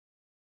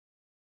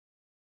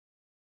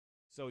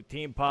So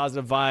Team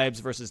Positive Vibes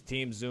versus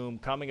Team Zoom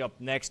coming up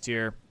next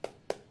here.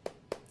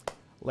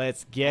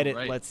 Let's get it.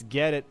 Right. Let's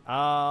get it.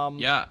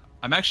 Yeah,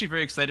 I'm actually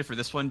very excited for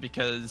this one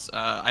because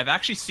I've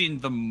actually seen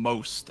the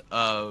most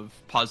of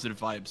Positive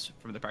Vibes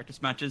from the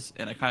practice matches,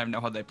 and I kind of know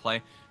how they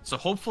play. So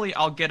hopefully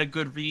I'll get a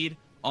good read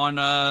on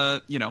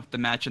the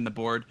match and the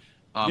board.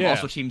 Yeah.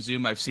 Also Team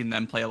Zoom, I've seen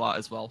them play a lot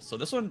as well. So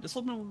this one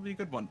will be a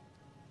good one.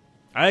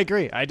 I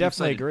agree. I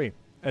definitely excited. agree.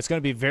 It's going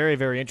to be very,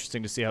 very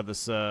interesting to see how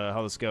this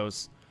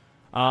goes.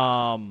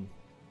 Adolf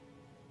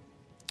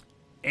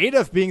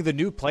being the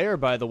new player,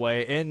 by the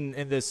way,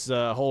 in this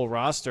whole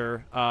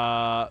roster,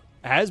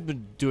 has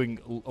been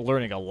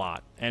learning a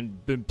lot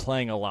and been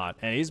playing a lot,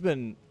 and he's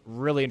been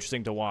really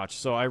interesting to watch.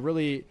 So I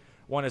really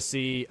want to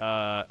see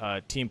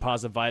Team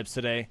Positive Vibes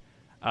today.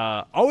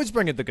 Always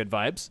bringing the good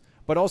vibes,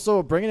 but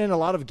also bringing in a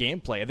lot of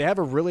gameplay. They have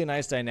a really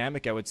nice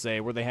dynamic, I would say,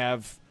 where they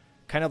have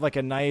kind of like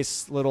a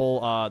nice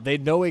little. They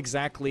know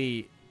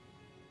exactly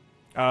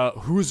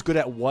who's good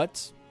at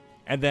what,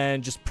 and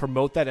then just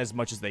promote that as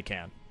much as they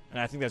can. And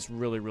I think that's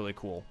really, really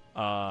cool.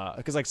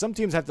 Because like some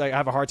teams have to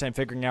have a hard time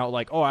figuring out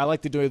like, oh, I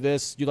like to do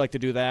this, you like to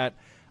do that.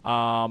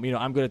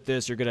 I'm good at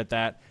this, you're good at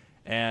that.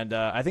 And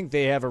I think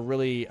they have a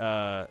really,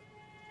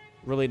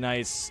 really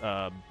nice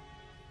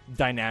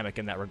dynamic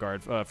in that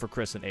regard for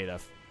Chris and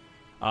Adef.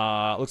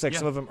 Looks like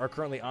some of them are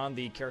currently on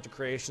the character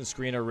creation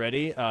screen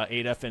already.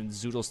 Adef and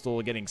Zoodle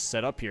still getting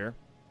set up here.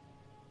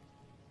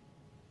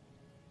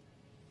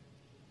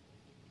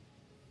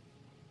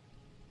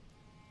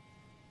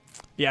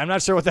 Yeah, I'm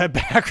not sure what that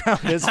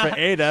background is for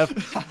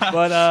Adef,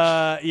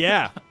 but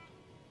yeah.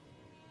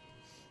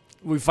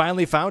 We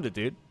finally found it,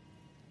 dude.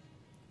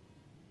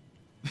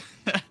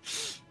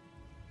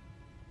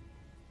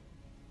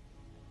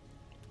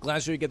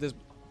 Glad you get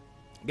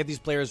these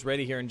players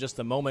ready here in just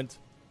a moment.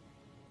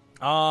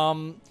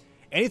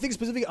 Anything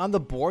specific on the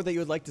board that you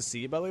would like to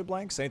see, by the way,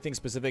 Blanks? Anything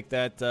specific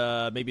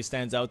that maybe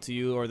stands out to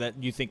you, or that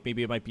you think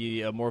maybe it might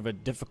be more of a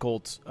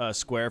difficult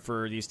square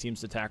for these teams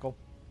to tackle?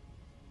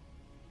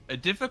 A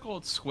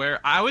difficult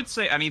square, I would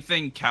say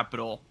anything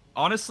capital.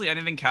 Honestly,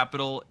 anything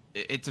capital.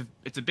 It's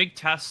a big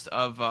test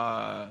of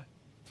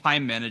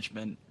time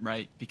management,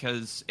 right?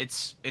 Because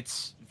it's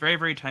very,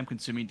 very time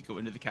consuming to go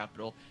into the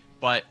capital.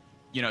 But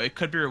it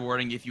could be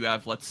rewarding if you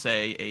have, let's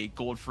say, a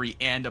gold free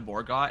and a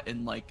Morgott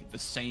in like the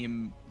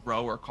same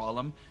row or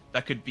column.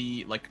 That could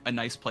be like a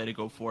nice play to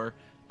go for.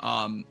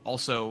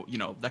 Also,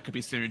 that could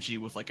be synergy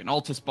with like an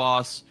Altus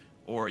boss,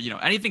 or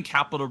anything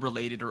capital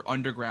related or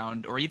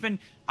underground, or even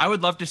I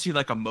would love to see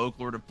like a Moog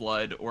Lord of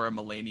Blood or a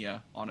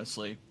Melania.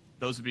 Honestly,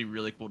 those would be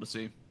really cool to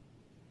see.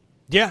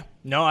 Yeah,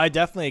 no, I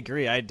definitely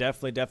agree. I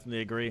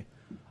definitely agree.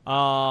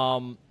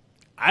 I'm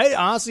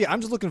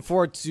just looking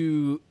forward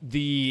to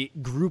the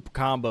group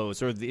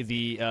combos, or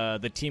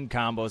the team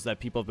combos that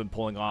people have been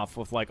pulling off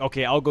with, like,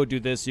 okay, I'll go do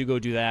this, you go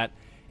do that,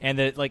 and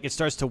that like it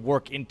starts to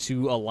work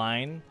into a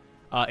line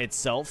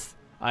itself.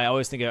 I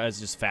always think it's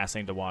just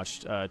fascinating to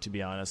watch, to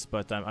be honest.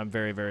 But I'm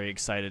very, very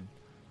excited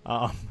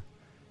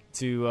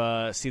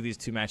to see these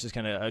two matches,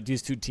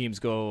 these two teams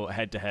go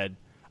head to head.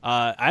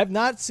 I have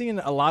not seen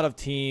a lot of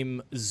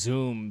Team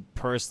Zoom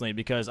personally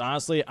because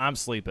honestly, I'm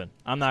sleeping.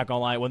 I'm not gonna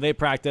lie. When they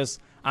practice,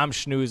 I'm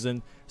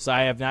schnoozing, so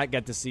I have not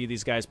get to see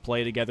these guys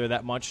play together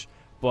that much.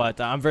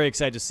 But I'm very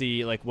excited to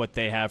see like what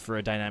they have for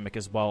a dynamic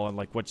as well, and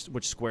like which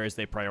squares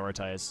they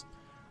prioritize.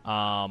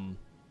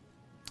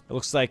 It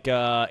looks like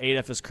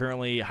Adef is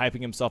currently hyping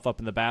himself up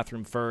in the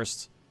bathroom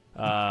first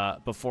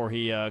before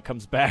he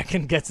comes back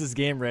and gets his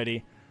game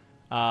ready.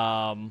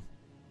 Yeah,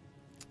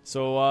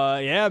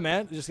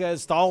 man, just got to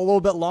stall a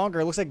little bit longer.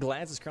 It looks like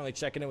Glance is currently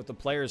checking in with the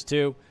players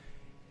too.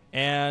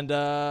 And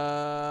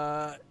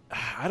I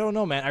don't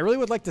know, man. I really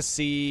would like to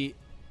see...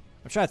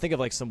 I'm trying to think of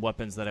like some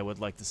weapons that I would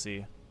like to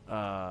see.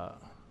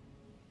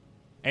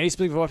 Any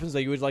specific weapons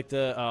that you would like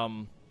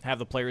to have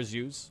the players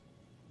use?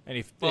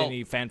 Any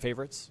fan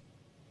favorites?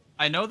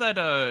 I know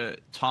that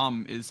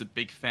Tom is a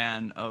big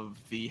fan of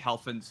the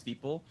Halfin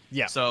Steeple.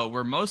 Yeah. So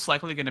we're most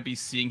likely going to be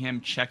seeing him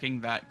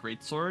checking that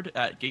greatsword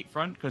at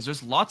Gatefront, because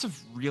there's lots of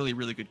really,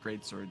 really good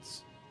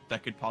greatswords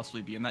that could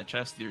possibly be in that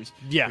chest.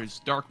 There's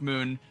Dark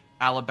Moon,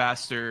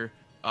 Alabaster,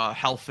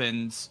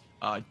 Halfins,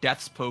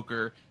 Death's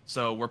Poker.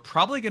 So we're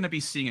probably going to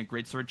be seeing a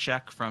greatsword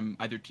check from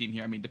either team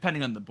here. I mean,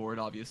 depending on the board,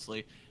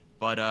 obviously.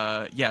 But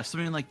yeah,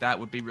 something like that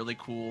would be really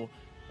cool.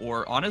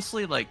 Or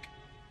honestly, like,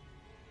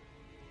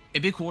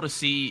 it'd be cool to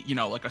see,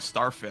 like a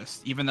Starfist,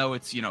 even though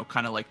it's,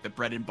 kind of like the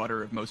bread and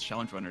butter of most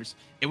challenge runners.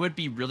 It would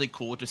be really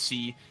cool to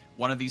see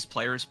one of these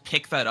players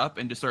pick that up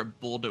and just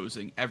start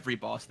bulldozing every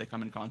boss they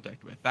come in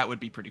contact with. That would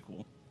be pretty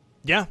cool.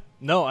 Yeah,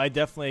 no, I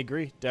definitely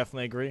agree.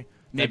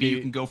 Maybe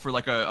you can go for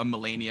like a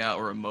Melania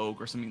or a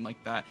Moog or something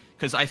like that.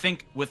 Because I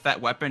think with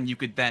that weapon, you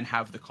could then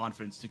have the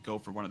confidence to go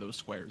for one of those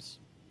squares.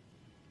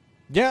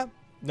 Yeah.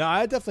 No,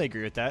 I definitely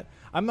agree with that.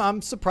 I'm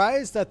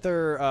surprised that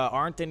there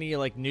aren't any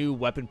like new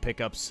weapon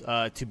pickups,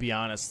 to be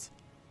honest,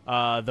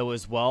 though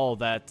as well,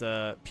 that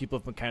people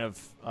have been kind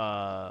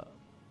of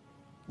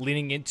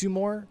leaning into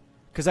more.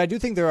 Because I do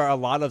think there are a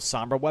lot of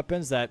Sombra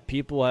weapons that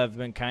people have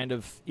been kind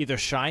of either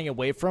shying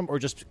away from or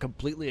just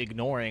completely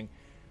ignoring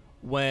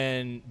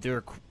when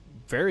they're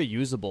very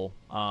usable,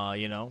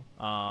 you know.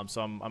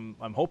 So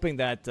I'm hoping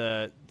that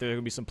there are going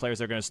to be some players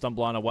that are going to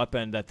stumble on a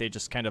weapon that they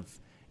just kind of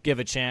give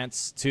a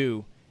chance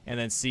to, and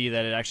then see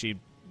that it actually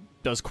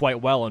does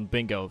quite well in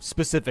bingo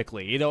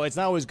specifically. You know, it's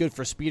not always good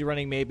for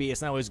speedrunning, maybe.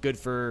 It's not always good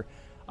for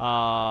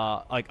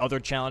like other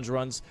challenge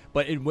runs,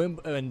 but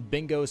in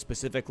bingo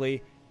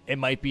specifically, it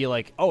might be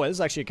like, oh, this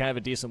is actually kind of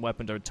a decent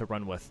weapon to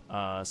run with.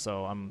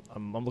 So I'm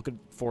looking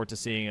forward to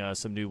seeing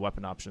some new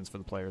weapon options for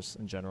the players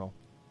in general.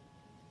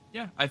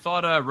 Yeah, I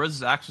thought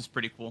Rose's axe was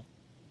pretty cool.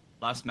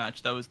 Last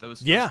match, that was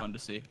fun to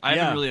see. I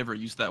haven't really ever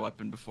used that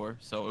weapon before,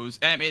 so it was.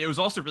 I mean, it was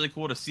also really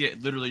cool to see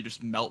it literally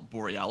just melt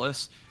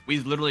Borealis. We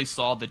literally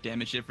saw the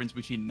damage difference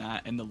between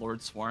that and the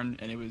Lord Sworn,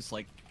 and it was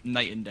like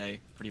night and day,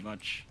 pretty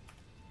much.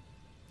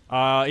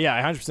 Yeah,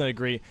 I 100%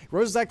 agree.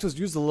 Rose's axe was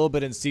used a little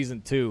bit in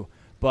Season 2,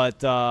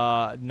 but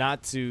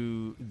not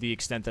to the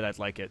extent that I'd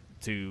like it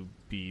to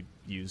be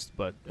used.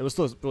 But it was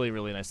still really,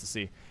 really nice to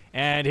see.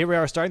 And here we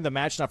are starting the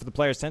match now for the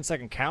players.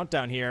 10-second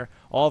countdown here.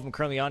 All of them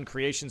currently on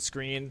creation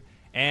screen.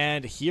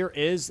 And here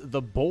is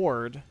the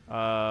board.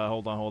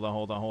 Hold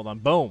on.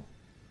 Boom.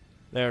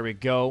 There we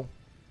go.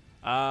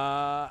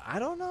 I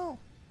don't know.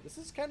 This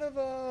is kind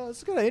of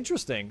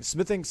interesting.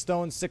 Smithing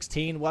Stone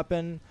 16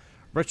 weapon.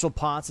 Ritual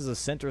Pots is a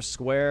center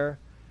square.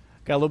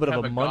 Got a little bit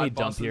of a money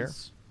dump here.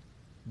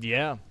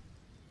 Yeah.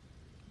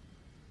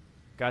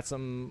 Got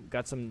some.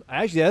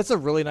 Actually, that's a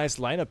really nice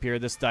lineup here.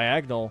 This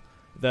diagonal,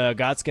 the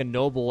Godskin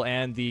Noble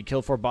and the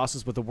Kill 4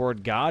 bosses with the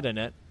word God in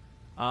it.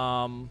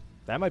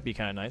 That might be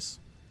kind of nice.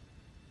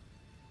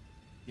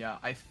 Yeah,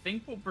 I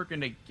think what we're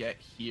gonna get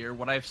here,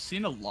 what I've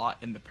seen a lot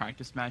in the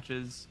practice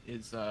matches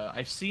is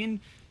I've seen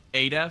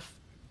Adef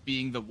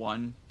being the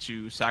one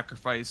to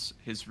sacrifice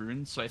his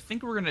runes. So I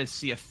think we're gonna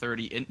see a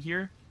 30 int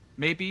here,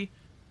 maybe.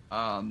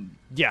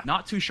 Yeah.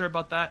 Not too sure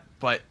about that,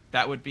 but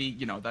that would be,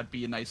 that'd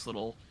be a nice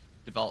little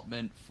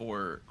development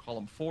for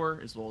column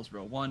 4 as well as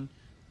row 1.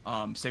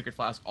 Sacred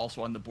Flask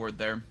also on the board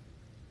there.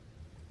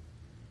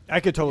 I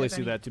could totally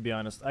see that, to be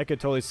honest. I could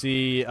totally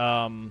see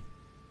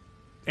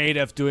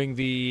Adef doing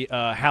the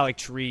Halleck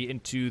Tree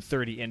into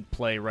 30 int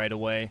play right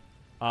away.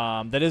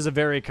 That is a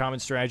very common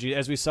strategy,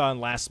 as we saw in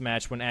last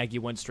match when Aggie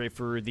went straight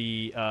for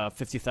the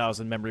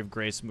 50,000 Memory of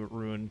Grace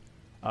rune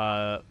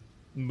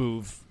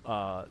move.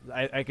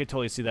 I could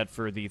totally see that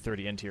for the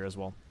 30 int here as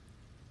well.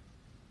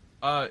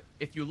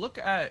 If you look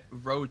at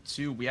row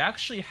 2, we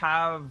actually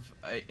have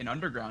an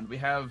underground. We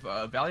have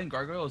Valiant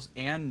Gargoyles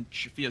and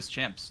Fia's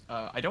Champs.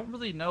 I don't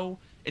really know.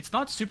 It's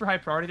not super high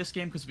priority this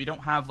game because we don't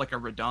have like a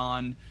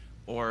Radon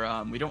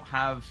or we don't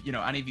have,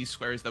 any of these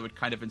squares that would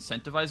kind of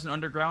incentivize an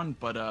underground.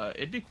 But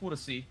it'd be cool to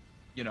see,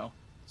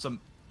 some,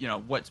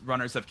 what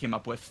runners have came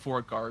up with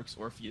for Gargs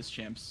or Fia's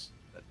Champs.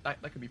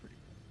 That could be pretty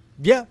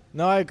cool. Yeah,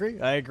 no, I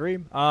agree.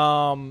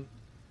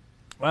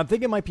 Well, I'm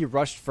thinking it might be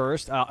rushed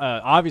first.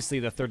 Obviously,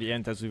 the 30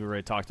 int, as we've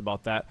already talked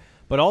about that.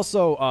 But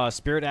also,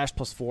 Spirit Ash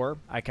 +4.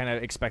 I kind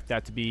of expect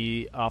that to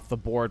be off the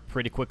board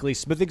pretty quickly.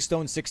 Smithing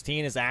Stone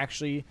 16 is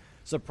actually,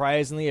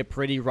 surprisingly, a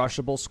pretty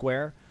rushable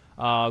square.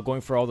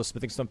 Going for all the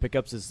Smithing Stone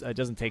pickups, it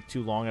doesn't take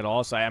too long at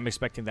all. So I am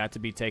expecting that to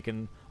be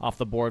taken off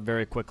the board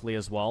very quickly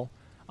as well.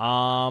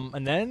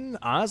 And then,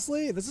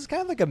 honestly, this is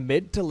kind of like a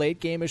mid to late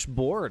game-ish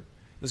board.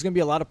 There's going to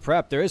be a lot of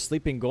prep. There is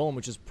Sleeping Golem,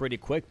 which is pretty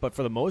quick. But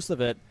for the most of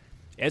it,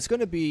 it's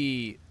going to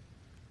be,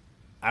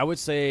 I would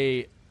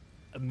say,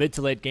 a mid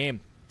to late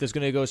game. There's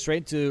going to go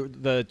straight to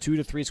the 2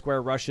 to 3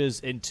 square rushes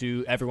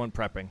into everyone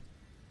prepping.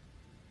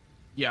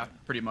 Yeah,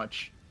 pretty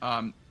much.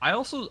 I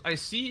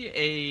see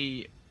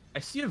a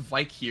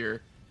Vike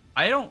here.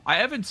 I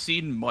haven't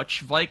seen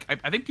much Vike.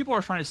 I think people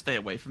are trying to stay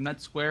away from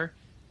that square.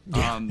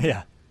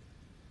 Yeah.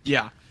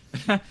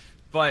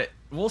 But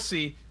we'll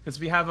see, because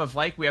we have a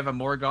Vike, we have a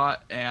Morgott,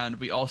 and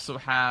we also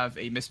have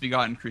a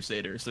Misbegotten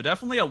Crusader. So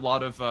definitely a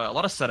lot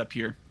of setup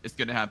here is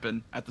going to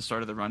happen at the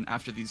start of the run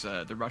after these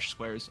the rush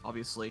squares,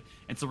 obviously.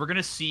 And so we're going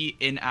to see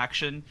in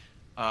action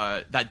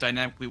that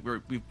dynamic we've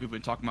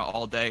been talking about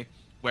all day,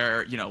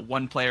 where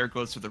one player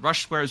goes through the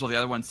rush squares while the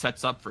other one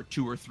sets up for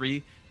 2 or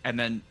 3, and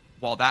then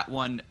while that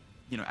one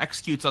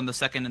executes on the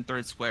second and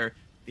third square,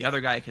 the other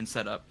guy can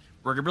set up.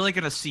 We're really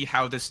going to see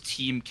how this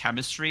team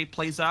chemistry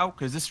plays out,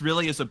 because this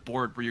really is a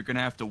board where you're going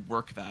to have to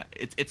work that.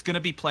 It's going to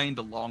be playing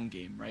the long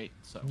game, right?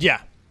 So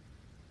yeah.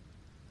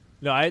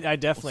 No, I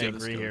definitely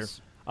agree here.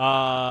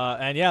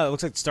 And yeah, it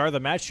looks like the start of the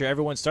match here.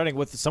 Everyone's starting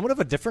with somewhat of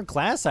a different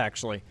class,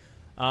 actually.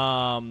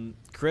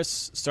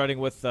 Chris starting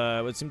with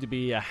what seemed to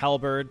be a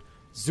halberd.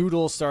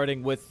 Zoodle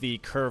starting with the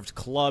curved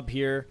club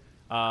here.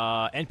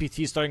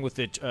 NPT starting with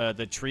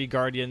the Tree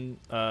Guardian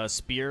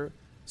spear.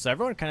 So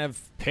everyone kind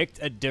of picked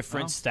a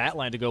different stat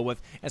line to go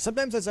with. And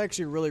sometimes that's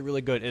actually really,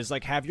 really good. Is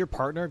like have your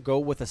partner go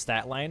with a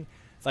stat line.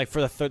 It's like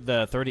for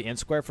the 30 int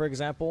square, for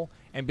example,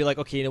 and be like,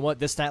 okay, you know what?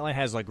 This stat line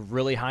has like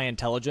really high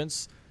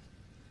intelligence.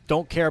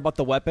 Don't care about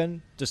the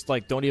weapon. Just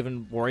like don't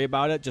even worry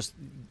about it. Just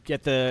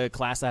get the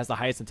class that has the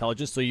highest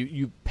intelligence. So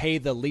you pay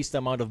the least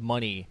amount of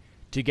money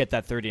to get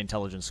that 30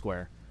 intelligence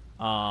square.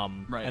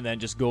 Right. And then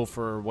just go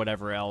for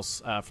whatever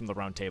else from the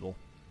round table.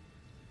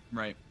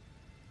 Right.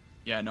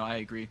 Yeah, no, I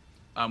agree.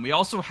 We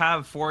also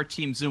have for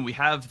Team Zoom, we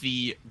have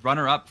the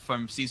runner-up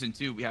from Season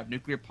 2. We have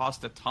Nuclear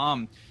Pasta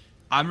Tom.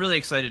 I'm really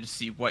excited to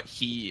see what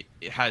he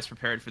has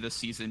prepared for this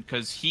season,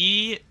 because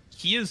he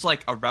is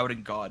like a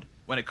routing god.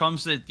 When it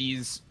comes to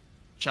these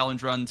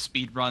challenge runs,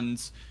 speed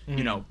runs,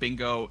 you know,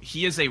 bingo,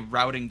 he is a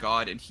routing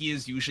god, and he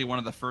is usually one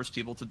of the first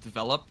people to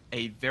develop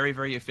a very,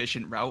 very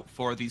efficient route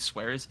for these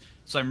squares.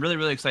 So I'm really,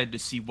 really excited to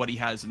see what he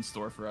has in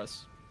store for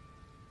us.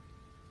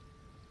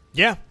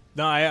 Yeah,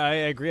 no, I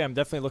agree. I'm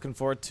definitely looking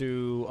forward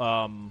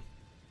to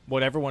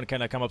what everyone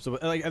kind of come up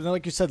with.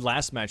 Like you said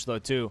last match, though,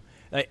 too,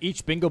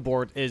 each bingo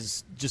board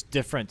is just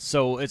different.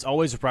 So it's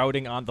always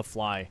routing on the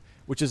fly,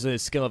 which is a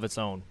skill of its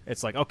own.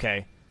 It's like,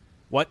 okay,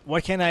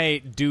 what can I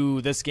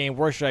do this game?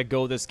 Where should I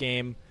go this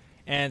game?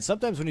 And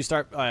sometimes when you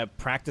start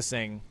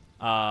practicing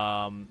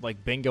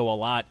like bingo a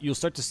lot, you'll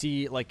start to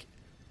see like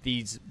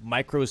these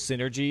micro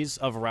synergies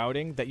of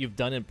routing that you've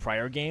done in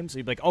prior games. So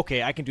you'll be like,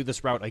 okay, I can do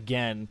this route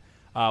again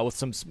with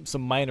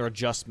some minor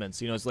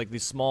adjustments. You know, it's like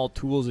these small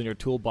tools in your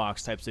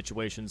toolbox type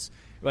situations.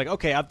 You're like,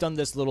 okay, I've done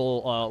this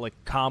little like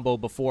combo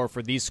before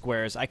for these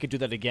squares. I could do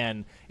that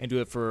again and do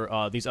it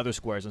for these other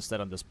squares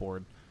instead on this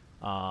board.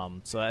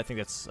 So I think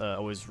that's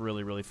always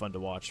really, really fun to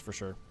watch for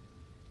sure.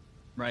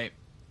 Right,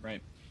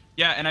 right.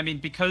 Yeah, and I mean,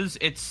 because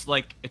it's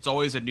like, it's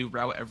always a new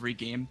route every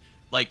game,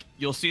 like,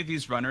 you'll see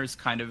these runners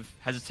kind of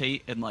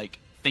hesitate and, like,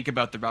 think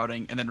about the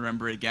routing and then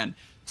remember it again.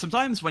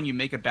 Sometimes when you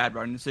make a bad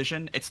routing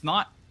decision, it's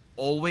not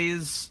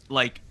always,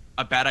 like,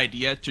 a bad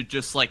idea to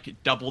just,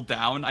 like, double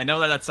down. I know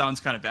that sounds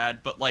kind of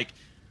bad, but, like,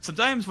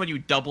 sometimes when you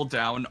double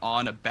down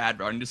on a bad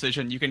routing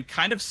decision, you can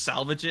kind of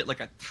salvage it,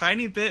 like, a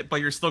tiny bit, but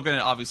you're still going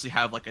to obviously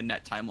have, like, a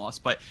net time loss.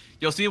 But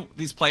you'll see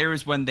these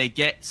players, when they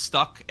get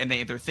stuck and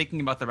they're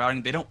thinking about the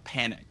routing, they don't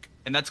panic.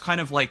 And that's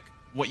kind of, like,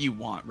 what you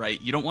want,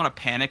 right? You don't want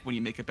to panic when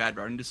you make a bad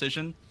routing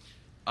decision.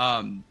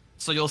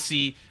 So you'll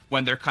see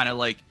when they're kind of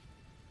like,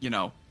 you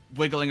know,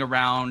 wiggling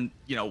around,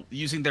 you know,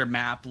 using their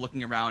map,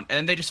 looking around,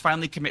 and they just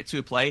finally commit to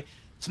a play.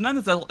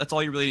 Sometimes that's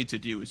all you really need to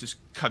do, is just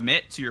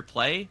commit to your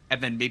play and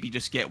then maybe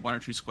just get one or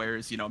two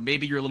squares. You know,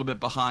 maybe you're a little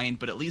bit behind,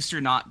 but at least you're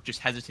not just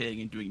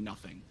hesitating and doing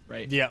nothing,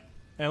 right? Yeah.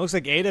 And it looks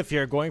like Adif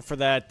here going for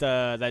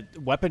that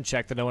weapon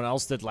check that no one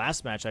else did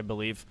last match, I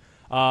believe.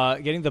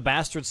 Getting the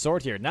bastard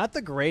sword here. Not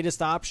the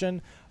greatest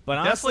option, but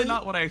honestly, definitely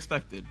not what I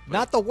expected. But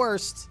not the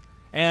worst.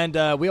 And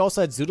we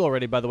also had Zoodle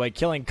already, by the way,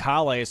 killing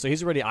Kale, so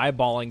he's already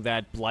eyeballing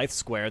that Blythe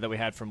square that we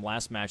had from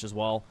last match as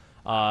well,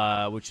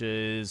 which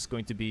is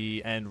going to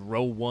be in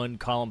row 1,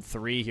 column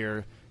 3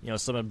 here. You know,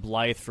 summon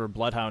Blythe for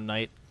Bloodhound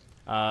Knight.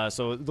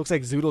 So it looks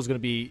like Zoodle's going to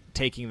be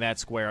taking that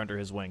square under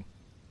his wing.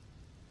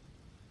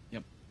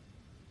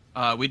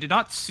 We did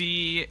not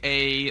see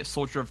a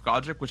Soldier of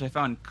Godric, which I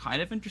found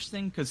kind of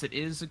interesting because it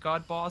is a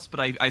god boss, but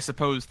I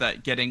suppose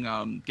that getting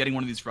one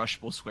of these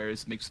rushable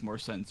squares makes more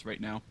sense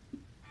right now.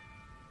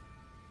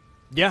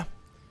 Yeah.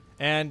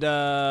 And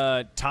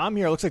Tom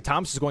here, looks like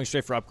Tom's just going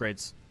straight for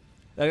upgrades.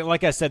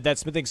 Like I said, that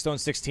Smithing Stone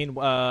 16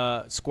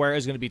 square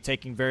is going to be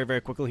taking very,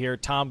 very quickly here.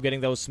 Tom getting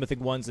those Smithing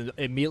 1s and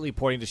immediately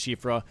porting to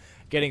Shifra,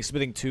 getting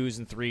Smithing 2s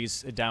and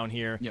 3s down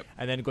here,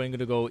 and then going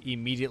to go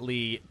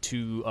immediately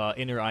to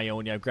Inner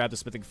Ionia, grab the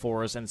Smithing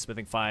 4s and the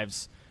Smithing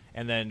 5s,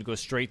 and then go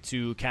straight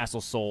to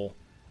Castle Soul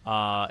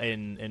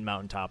in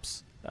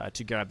Mountaintops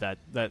to grab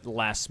that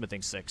last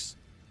Smithing 6.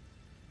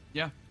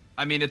 Yeah.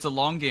 I mean, it's a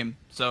long game,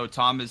 so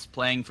Tom is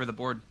playing for the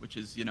board, which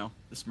is, you know,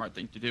 the smart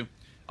thing to do.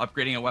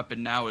 Upgrading a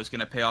weapon now is going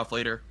to pay off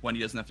later when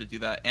he doesn't have to do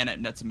that, and it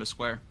nets him a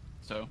square.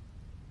 So,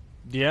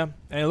 yeah,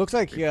 and it looks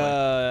like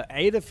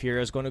Adif here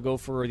is going to go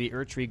for the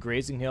Erdtree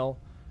Grazing Hill.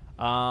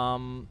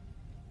 Why?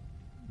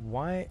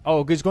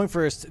 Oh, he's going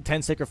for his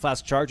 10 Sacred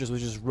Flask charges,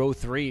 which is row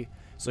 3.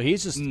 So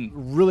he's just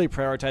really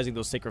prioritizing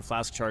those Sacred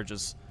Flask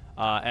charges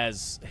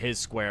as his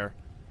square.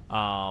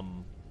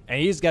 And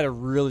he's got a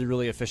really,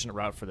 really efficient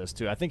route for this,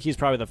 too. I think he's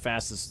probably the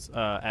fastest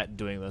at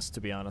doing this,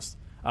 to be honest.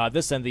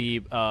 This and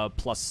the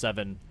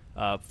 +7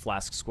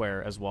 Flask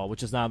square as well,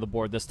 which is not on the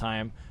board this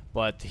time,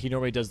 but he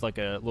normally does like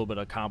a little bit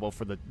of combo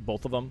for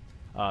both of them.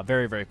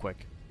 Very, very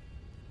quick.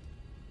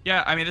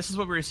 Yeah, I mean, this is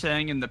what we were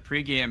saying in the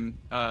pregame.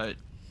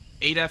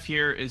 Adef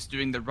here is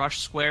doing the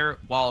rush square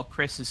while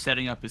Chris is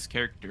setting up his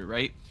character,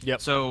 right?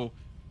 Yep. So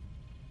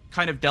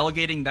kind of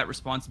delegating that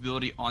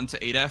responsibility onto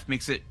Adef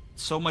makes it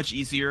so much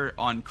easier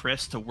on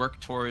Chris to work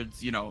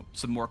towards, you know,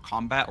 some more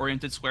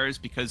combat-oriented squares,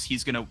 because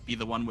he's going to be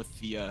the one with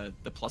the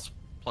plus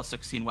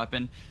 16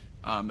 weapon.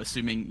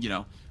 Assuming, you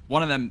know,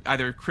 one of them,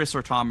 either Chris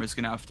or Tom, is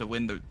going to have to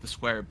win the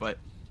square, but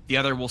the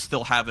other will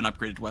still have an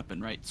upgraded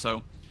weapon, right?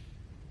 So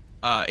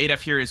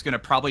Adef here is going to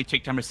probably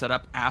take time to set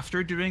up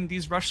after doing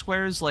these rush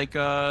squares, like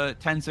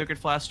 10 Sacred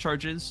Flask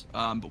charges.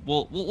 But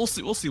we'll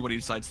see what he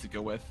decides to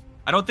go with.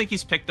 I don't think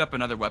he's picked up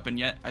another weapon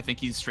yet. I think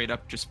he's straight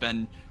up just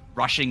been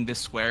rushing this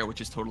square,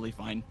 which is totally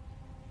fine.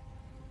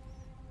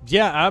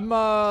 Yeah, I'm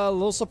a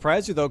little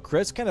surprised here, though.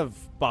 Chris kind of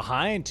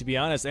behind, to be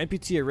honest.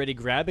 NPT already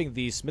grabbing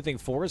the Smithing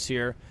 4s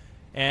here.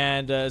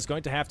 and is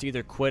going to have to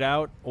either quit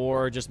out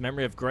or just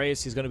Memory of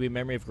Grace. He's going to be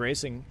Memory of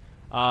Gracing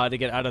to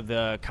get out of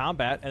the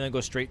combat and then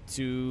go straight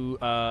to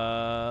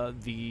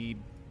the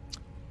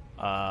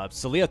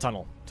Celia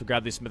tunnel to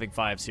grab these smithing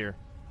 5s here.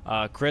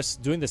 Chris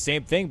doing the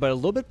same thing, but a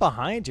little bit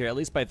behind here, at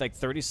least by like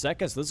 30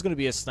 seconds. This is going to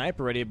be a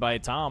sniper ready by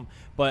Tom.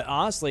 But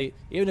honestly,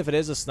 even if it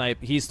is a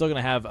snipe, he's still going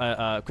to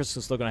have Chris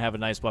is still going to have a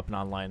nice weapon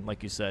online,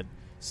 like you said.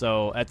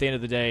 So at the end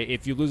of the day,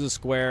 if you lose a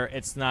square,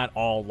 it's not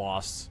all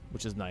lost,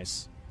 which is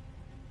nice.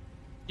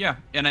 Yeah,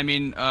 and I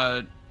mean,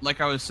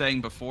 like I was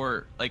saying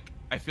before, like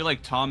I feel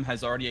like Tom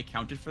has already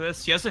accounted for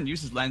this. He hasn't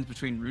used his lands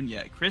between rune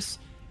yet. Chris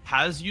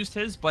has used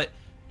his, but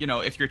you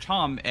know, if you're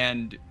Tom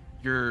and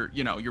you're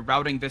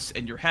routing this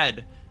in your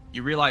head,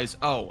 you realize,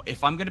 oh,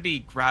 if I'm going to be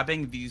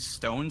grabbing these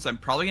stones, I'm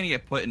probably going to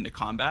get put into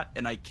combat,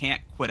 and I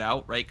can't quit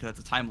out, right? Because that's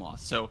a time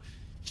loss. So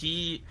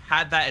he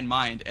had that in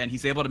mind, and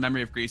he's able to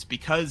Memory of Grace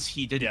because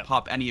he didn't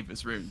pop any of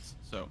his runes.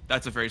 So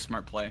that's a very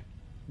smart play.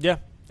 Yeah,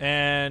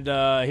 and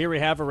here we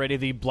have already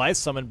the Blythe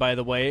summon, by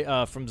the way,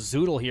 from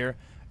Zoodle here,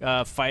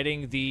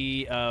 fighting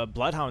the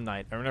Bloodhound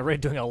Knight. I'm already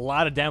doing a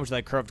lot of damage to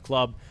that curved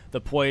club.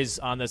 The poise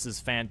on this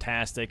is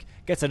fantastic.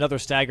 Gets another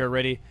stagger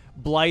ready.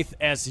 Blythe,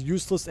 as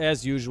useless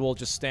as usual,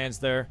 just stands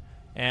there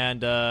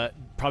and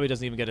probably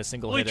doesn't even get a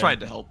single hit. He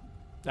tried to help.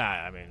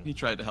 I mean, he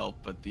tried to help,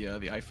 but the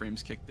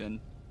iframes kicked in.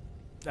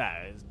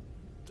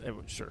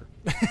 Sure.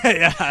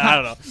 Yeah, I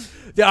don't know.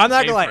 Yeah, I'm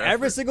not gonna lie.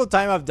 Every single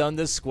time I've done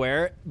this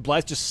square,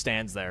 Blythe just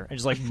stands there and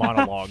just like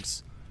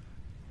monologues.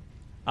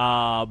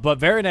 But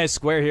very nice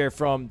square here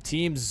from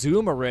Team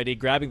Zoom already,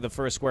 grabbing the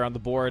first square on the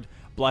board.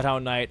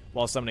 Bloodhound Knight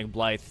while summoning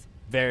Blythe.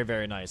 Very,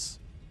 very nice.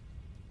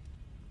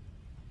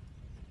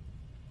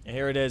 And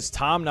here it is.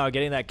 Tom now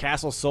getting that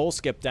Castle Soul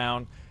skip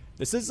down.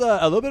 This is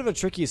a little bit of a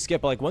tricky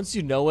skip, but like once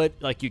you know it,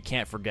 like you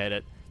can't forget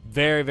it.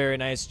 Very, very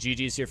nice.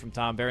 GG's here from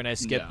Tom. Very nice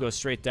skip. Goes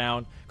straight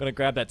down. Going to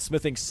grab that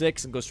Smithing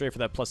 6 and go straight for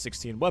that plus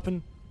 16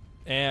 weapon.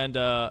 And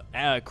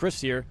Chris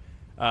here,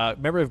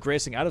 Memory of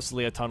Gracing out of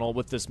Celia Tunnel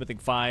with the Smithing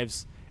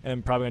 5s. And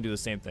I'm probably going to do the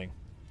same thing.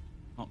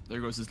 Oh, there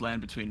goes his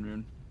land between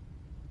rune.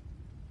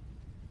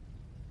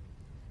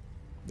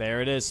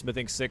 There it is.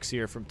 Smithing 6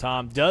 here from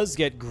Tom. Does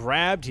get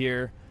grabbed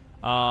here.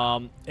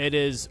 It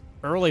is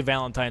early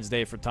Valentine's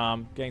Day for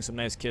Tom. Getting some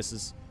nice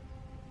kisses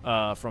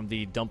from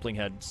the dumpling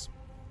heads.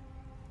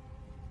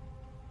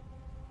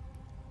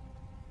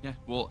 Yeah,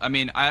 well, I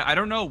mean, I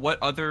don't know what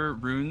other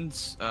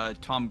runes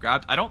Tom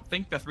grabbed. I don't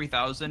think the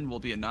 3,000 will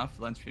be enough,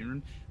 Lens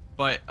rune,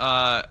 but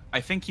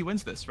I think he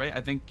wins this, right?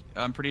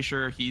 I'm pretty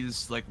sure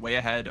he's like way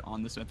ahead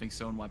on the Smithing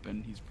Stone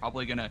weapon. He's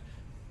probably gonna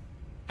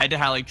head to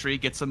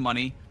Haligtree, get some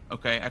money.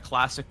 Okay, a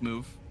classic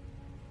move.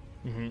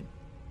 Mm-hmm.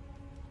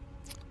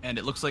 And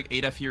it looks like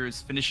Adef here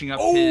is finishing up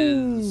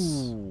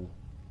his...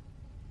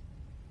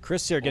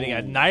 Chris here getting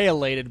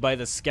annihilated by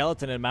the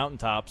skeleton and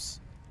mountaintops.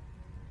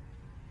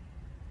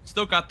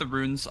 Still got the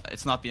runes.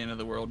 It's not the end of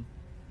the world.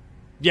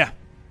 Yeah.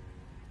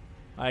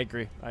 I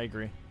agree. I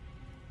agree.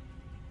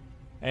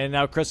 And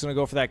now Chris is going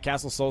to go for that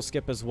Castle Soul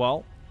skip as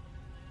well.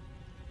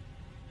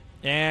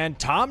 And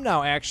Tom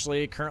now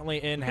actually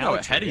currently in how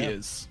ahead he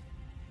is.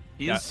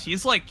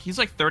 He's like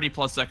 30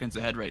 plus seconds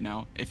ahead right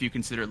now if you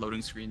consider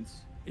loading screens.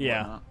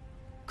 Yeah.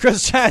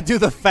 Chris trying to do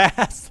the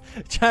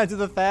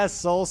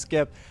fast soul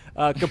skip.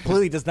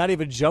 Completely does not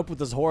even jump with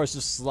his horse,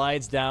 just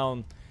slides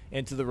down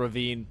into the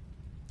ravine.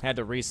 Had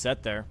to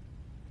reset there.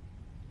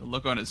 The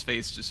look on his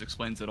face just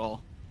explains it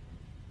all.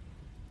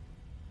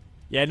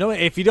 Yeah, no,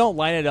 if you don't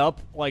line it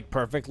up like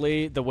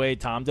perfectly the way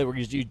Tom did, where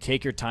you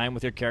take your time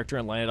with your character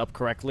and line it up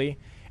correctly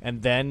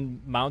and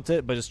then mount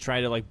it, but just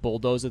try to like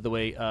bulldoze it the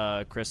way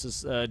Chris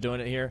is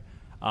doing it here,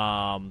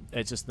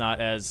 it's just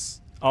not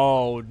as...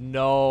 Oh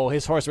no,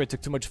 his horse rate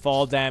took too much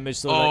fall damage.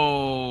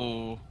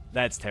 So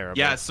that's terrible.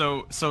 Yeah,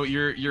 so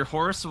your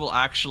horse will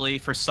actually,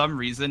 for some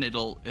reason,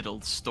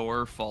 it'll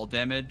store fall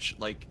damage.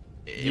 Like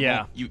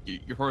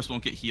your horse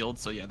won't get healed.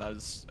 So yeah, that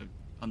is an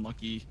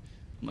unlucky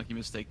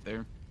mistake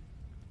there.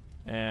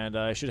 And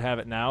I should have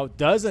it now.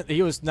 Doesn't,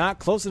 he was not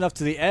close enough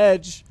to the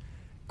edge.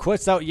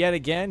 Quits out yet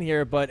again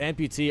here, but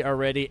NPT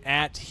already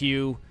at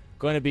Hugh.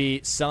 Going to be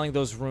selling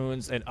those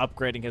runes and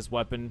upgrading his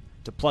weapon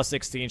to plus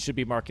 16. Should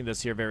be marking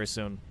this here very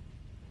soon.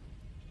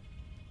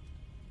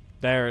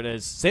 There it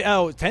is.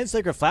 10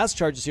 Sacred Flask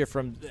charges here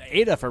from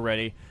Adef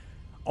already.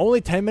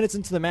 Only 10 minutes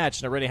into the match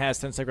and already has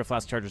 10 Sacred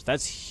Flask charges.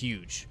 That's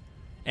huge.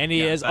 And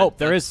he is...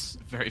 there is...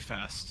 Very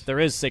fast. There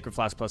is Sacred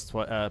Flask plus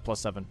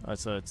 7.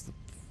 It's the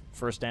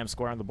first damn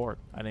square on the board.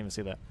 I didn't even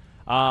see that.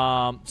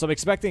 So I'm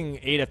expecting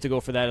Adef to go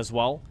for that as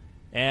well.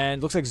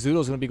 And looks like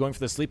Zoodle's going to be going for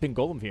the Sleeping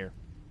Golem here.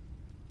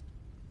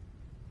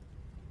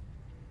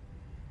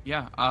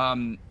 Yeah,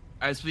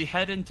 as we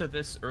head into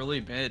this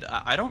early mid,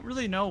 I don't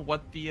really know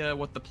what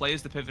the play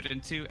is to pivot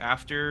into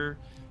after.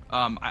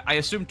 I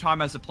assume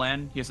Tom has a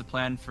plan. He has a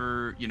plan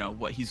for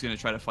what he's going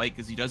to try to fight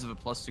because he does have a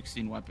plus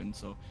 16 weapon,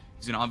 so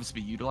he's going to obviously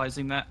be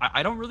utilizing that.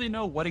 I don't really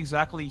know what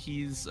exactly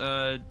he's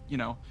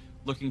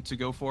looking to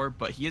go for,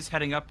 but he is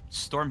heading up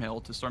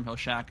Stormhill to Stormhill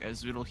Shack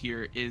as Zoodle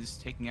here is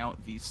taking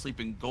out the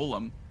Sleeping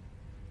Golem.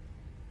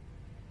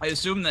 I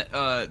assume that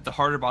the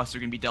harder bosses are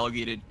going to be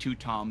delegated to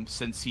Tom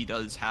since he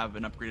does have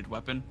an upgraded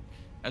weapon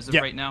as of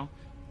right now.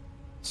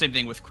 Same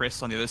thing with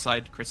Chris on the other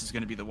side. Chris is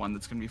going to be the one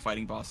that's going to be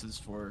fighting bosses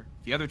for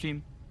the other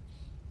team.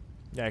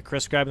 Yeah,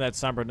 Chris grabbing that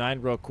Somber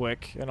 9 real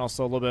quick, and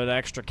also a little bit of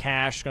extra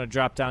cash. Going to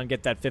drop down and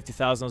get that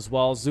 50,000 as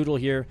well. Zoodle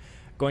here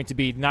going to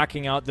be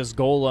knocking out this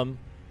golem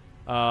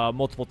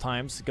multiple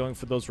times, going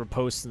for those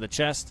riposts in the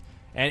chest.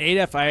 And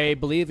Adef, I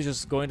believe, is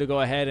just going to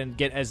go ahead and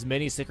get as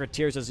many Sacred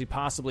Tears as he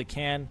possibly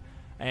can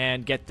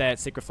and get that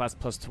Sacred Flask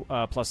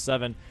plus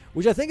 7,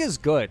 which I think is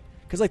good.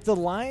 Because, like,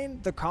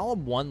 the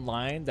column 1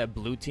 line that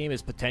blue team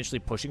is potentially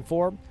pushing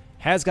for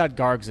has got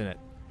Gargs in it.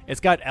 It's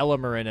got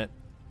Elemer in it.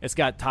 It's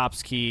got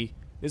Top's Key.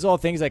 These are all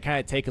things that kind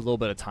of take a little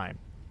bit of time.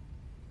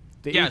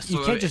 You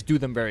can't just do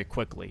them very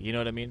quickly. You know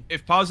what I mean?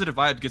 If Positive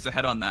Vibe gets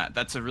ahead on that,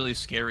 that's a really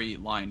scary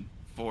line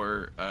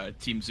for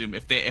Team Zoom.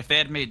 If they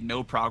had made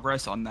no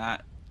progress on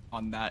that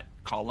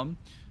column,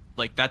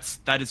 like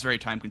that is very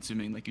time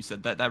consuming. Like you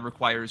said, that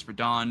requires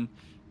Radon,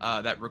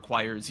 that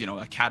requires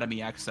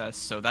Academy access.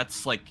 So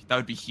that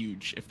would be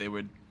huge if they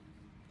would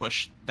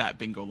push that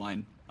bingo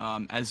line.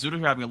 As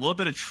Zudo having a little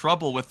bit of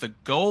trouble with the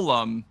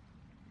Golem.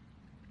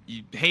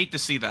 You hate to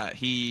see that.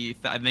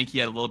 I think he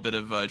had a little bit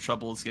of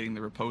troubles getting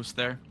the riposte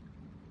there.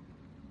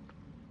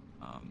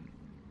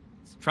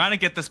 Trying to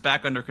get this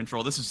back under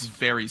control. This is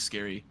very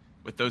scary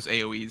with those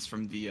AoEs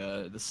from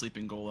the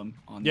sleeping golem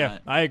on that. Yeah,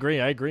 I agree.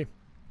 And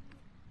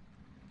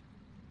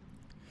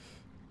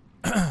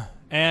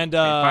he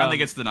finally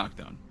gets the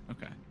knockdown.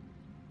 Okay.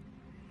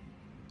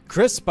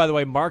 Chris, by the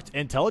way, marked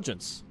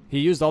intelligence. He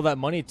used all that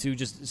money to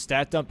just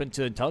stat dump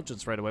into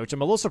intelligence right away, which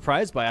I'm a little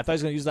surprised by. I thought he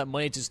was going to use that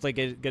money to just like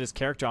get his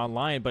character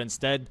online, but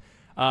instead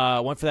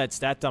went for that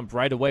stat dump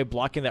right away,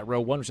 blocking that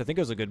row 1, which I think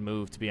was a good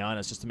move, to be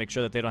honest, just to make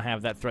sure that they don't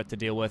have that threat to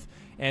deal with.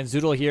 And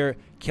Zoodle here,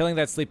 killing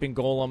that sleeping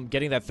golem,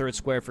 getting that 3rd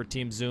square for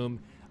Team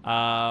Zoom,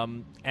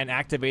 and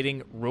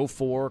activating row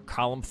 4,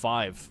 column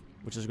 5,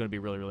 which is going to be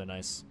really, really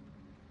nice.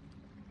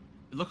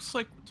 It looks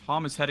like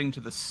Tom is heading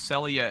to the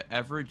Celia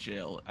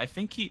Everjail. I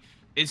think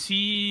Is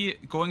he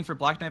going for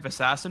Black Knife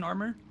Assassin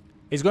armor?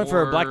 He's going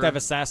for Black Knife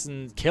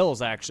Assassin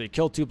kills, actually.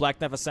 Kill 2 Black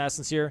Knife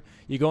Assassins here.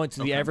 You go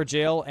into the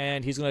Everjail,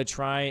 and he's going to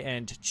try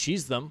and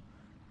cheese them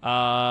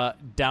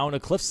down a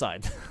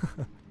cliffside.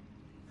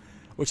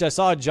 Which I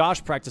saw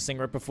Josh practicing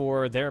right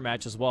before their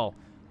match as well.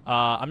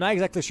 I'm not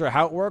exactly sure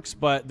how it works,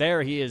 but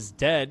there he is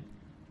dead.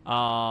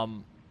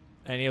 And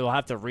he'll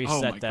have to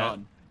reset that.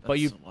 God. But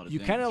you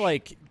kind of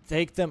like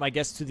take them, I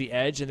guess, to the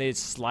edge, and they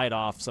slide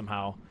off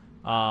somehow.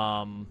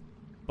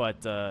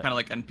 But kind of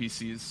like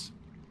NPCs.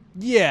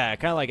 Yeah,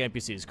 kind of like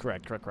NPCs.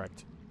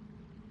 Correct.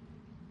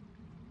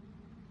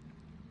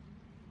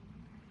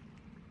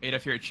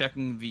 Adolf here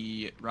checking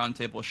the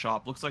roundtable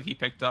shop. Looks like he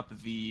picked up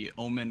the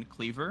Omen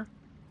Cleaver.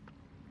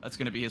 That's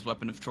going to be his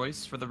weapon of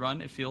choice for the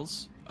run, it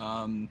feels.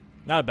 Not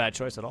a bad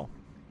choice at all.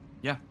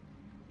 Yeah,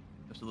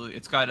 absolutely.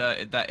 It's got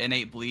that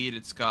innate bleed.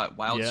 It's got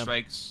wild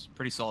strikes.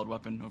 Pretty solid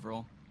weapon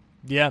overall.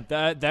 Yeah,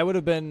 that would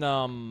have been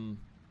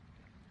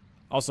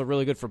also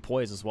really good for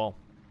poise as well.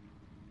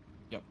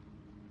 Yep.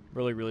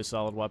 Really, really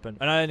solid weapon.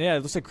 And yeah, it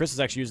looks like Chris is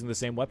actually using the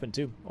same weapon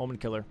too, Omen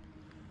Killer.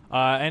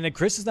 And then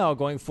Chris is now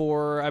going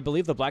for, I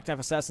believe, the Black Knife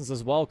Assassins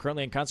as well,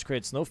 currently in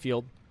Consecrated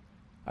Snowfield.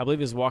 I believe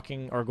he's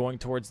walking or going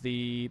towards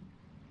the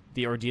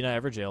Ordina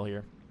Everjail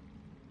here.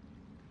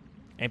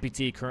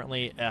 MPT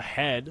currently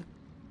ahead,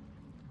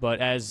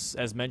 but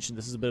as mentioned,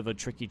 this is a bit of a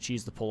tricky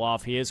cheese to pull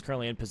off. He is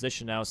currently in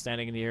position now,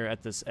 standing in here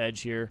at this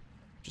edge here,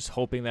 just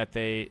hoping that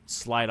they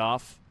slide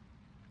off.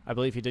 I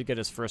believe he did get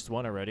his first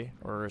one already,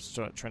 or is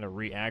trying to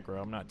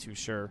re-aggro. I'm not too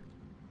sure.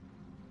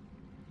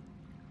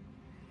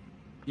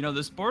 You know,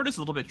 this board is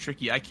a little bit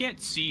tricky. I can't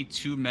see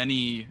too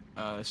many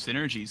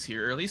synergies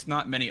here, or at least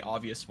not many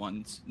obvious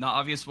ones. Not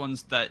obvious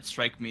ones that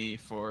strike me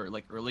for,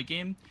 like, early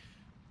game.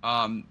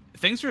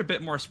 Things are a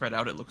bit more spread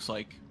out, it looks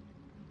like.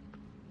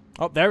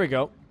 Oh, there we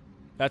go.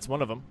 That's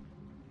one of them.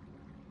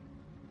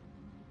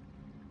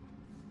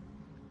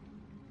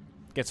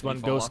 Gets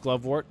one Ghost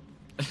Glovewort.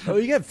 Oh,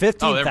 you get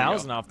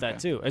 15,000 off that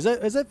too. Is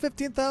that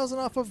 15,000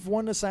 off of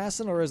one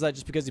assassin, or is that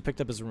just because he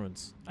picked up his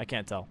runes? I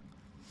can't tell.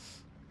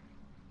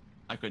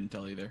 I couldn't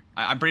tell either.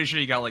 I'm pretty sure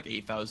he got like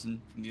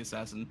 8,000 from the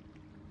assassin.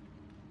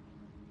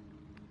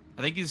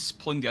 I think he's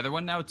pulling the other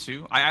one now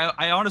too.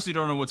 I honestly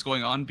don't know what's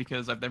going on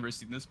because I've never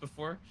seen this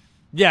before.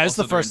 Yeah, it's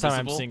the first time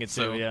I'm seeing it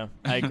too. So. Yeah,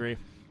 I agree.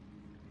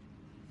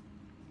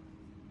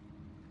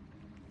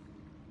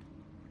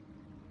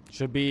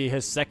 Should be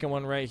his second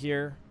one right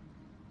here.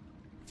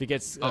 If he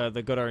gets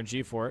the good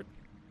RNG for it.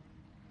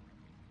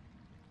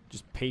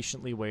 Just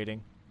patiently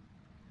waiting.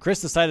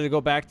 Chris decided to go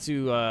back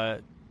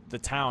to the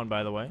town,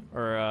 by the way,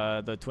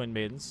 or the Twin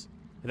Maidens.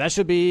 That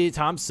should be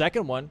Tom's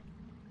second one.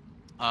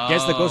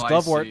 Gets the Ghost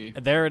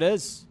Glovewort. There it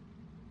is.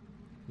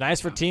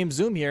 Nice for Team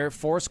Zoom here.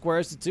 4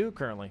 squares to 2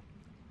 currently.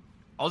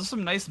 Also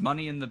some nice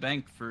money in the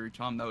bank for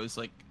Tom. That was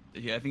like,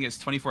 I think it's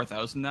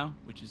 24,000 now,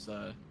 which is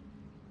a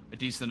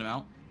decent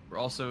amount. We're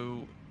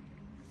also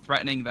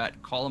threatening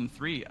that column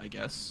 3, I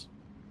guess.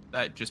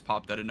 That just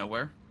popped out of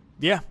nowhere.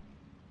 Yeah.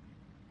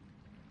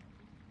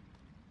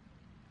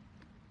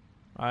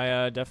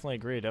 I definitely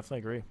agree. Definitely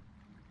agree.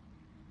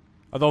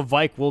 Although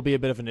Vike will be a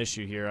bit of an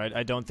issue here.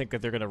 I don't think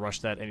that they're going to rush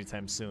that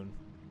anytime soon.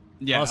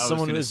 Yeah, unless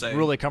someone is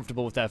really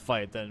comfortable with that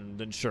fight,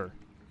 then sure.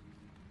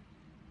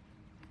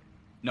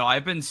 No,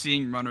 I've been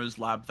seeing runners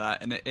lab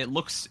that, and it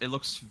looks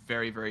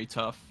very, very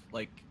tough.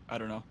 Like, I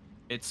don't know.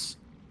 It's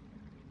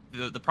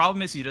the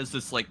problem is he does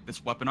this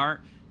this weapon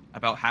art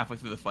about halfway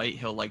through the fight.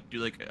 He'll do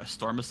like a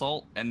storm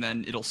assault, and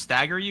then it'll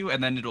stagger you,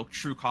 and then it'll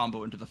true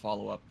combo into the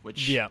follow up.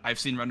 Which I've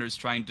seen runners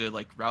trying to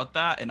route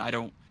that, and I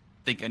don't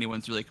think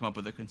anyone's really come up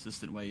with a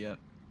consistent way yet.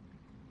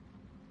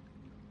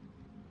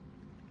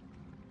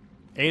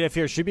 Adaf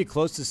here should be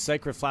close to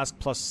Sacred Flask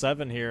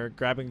 +7 here,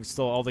 grabbing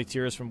still all the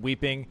tears from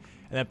Weeping,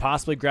 and then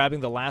possibly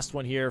grabbing the last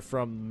one here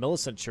from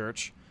Millicent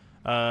Church.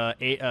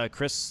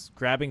 Chris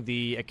grabbing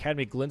the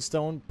Academy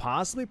Glintstone,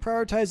 possibly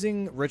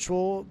prioritizing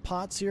Ritual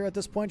Pots here at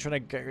this point,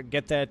 trying to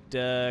get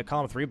that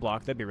column 3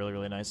 block. That'd be really,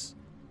 really nice.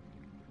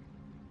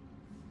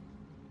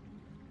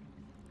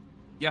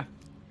 Yeah.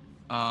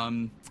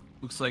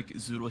 Looks like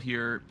Zoodle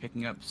here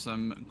picking up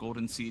some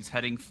Golden Seeds,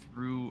 heading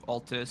through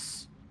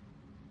Altis.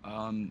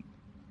 Could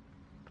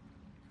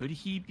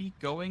he be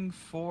going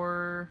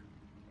for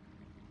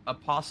a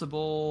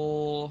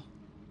possible...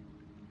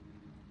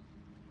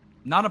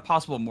 Not a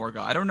possible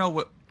Morga. I don't know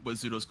what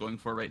Zoodle's going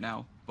for right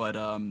now, but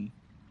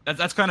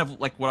that's kind of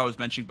like what I was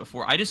mentioning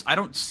before. I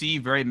don't see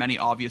very many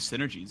obvious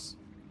synergies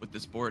with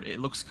this board.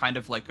 It looks kind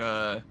of like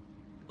a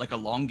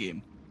long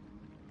game.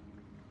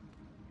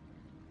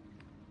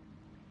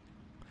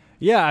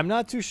 Yeah, I'm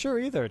not too sure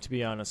either, to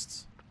be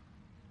honest.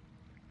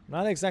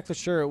 Not exactly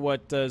sure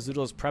what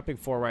Zoodle is prepping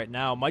for right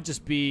now. Might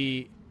just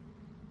be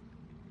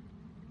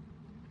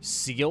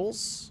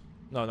Seals?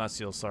 No, not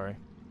Seals, sorry.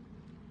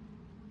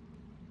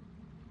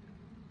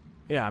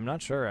 Yeah, I'm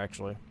not sure,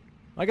 actually.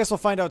 I guess we'll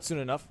find out soon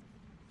enough.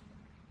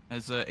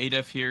 As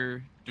Adef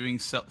here doing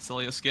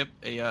Celia Skip,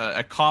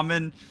 a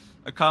common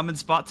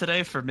spot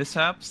today for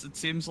mishaps, it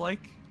seems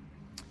like.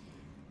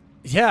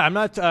 Yeah, I'm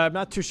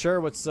not too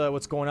sure what's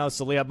going on with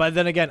Celia, but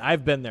then again,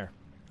 I've been there.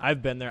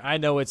 I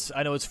know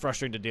it's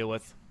frustrating to deal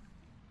with.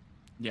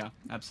 Yeah,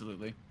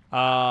 absolutely.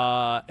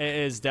 It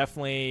is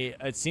definitely.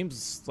 It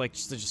seems like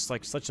just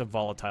like such a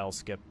volatile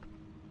skip.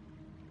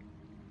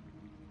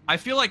 I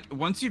feel like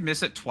once you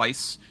miss it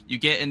twice, you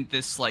get in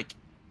this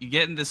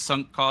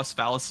sunk cost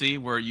fallacy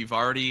where you've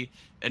already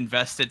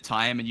invested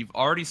time and you've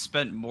already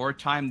spent more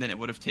time than it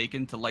would have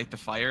taken to light the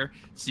fire.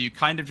 So you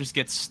kind of just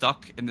get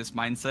stuck in this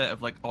mindset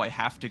of like, oh, I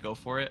have to go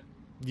for it.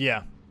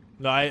 Yeah,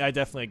 no, I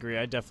definitely agree.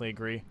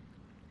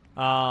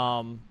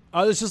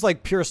 It's just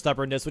like pure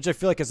stubbornness, which I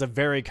feel like is a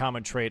very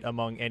common trait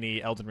among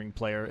any Elden Ring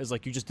player. Is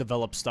like you just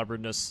develop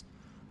stubbornness.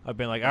 I've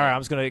been like, all right, I'm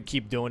just gonna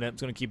keep doing it.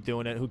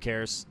 Who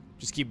cares?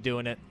 Just keep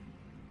doing it.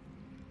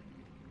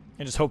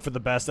 And just hope for the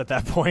best at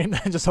that point.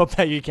 And just hope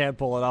that you can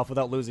pull it off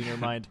without losing your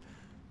mind.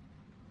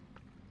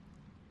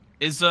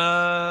 Is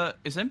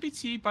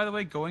MBT, by the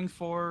way, going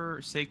for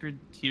Sacred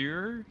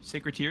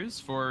Tears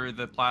for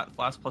the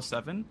Flask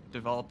 +7,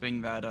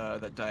 developing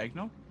that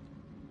diagonal?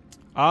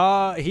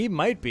 He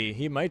might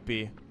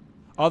be.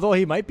 Although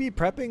he might be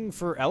prepping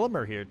for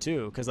Elemer here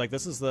too, because like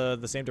this is the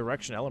same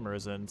direction Elemer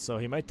is in, so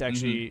he might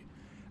actually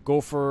go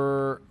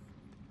for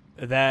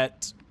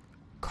that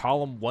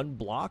column 1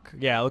 block.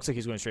 Yeah, it looks like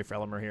he's going straight for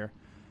Elemer here.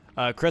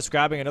 Chris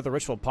grabbing another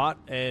Ritual Pot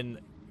and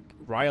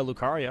Raya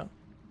Lucaria.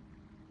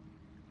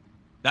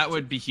 That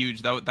would be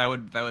huge. That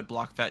would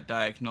block that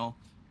diagonal.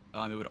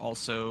 It would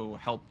also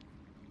help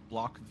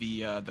block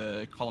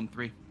the column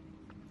 3.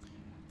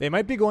 They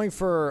might be going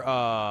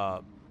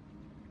for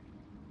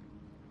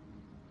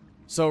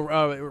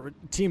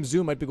Team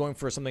Zoom might be going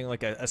for something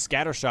like a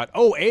scatter shot.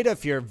 Oh,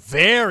 Adaf here,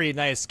 very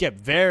nice skip,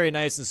 very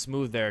nice and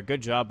smooth there. Good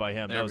job by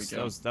him. That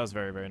was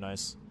very, very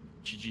nice.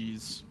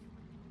 GG's.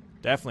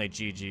 Definitely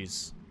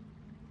GG's.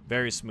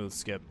 Very smooth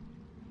skip.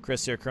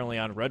 Chris here currently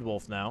on Red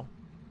Wolf now.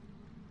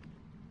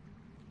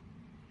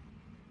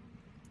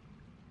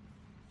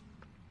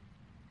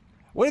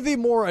 One of the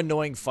more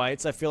annoying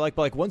fights, I feel like,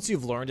 but like once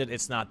you've learned it,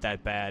 it's not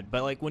that bad.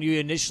 But like when you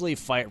initially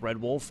fight Red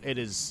Wolf, it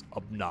is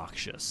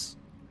obnoxious.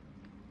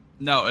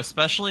 No,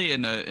 especially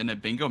in a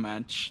bingo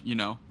match, you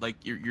know, like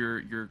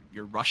you're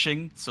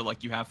rushing, so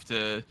like you have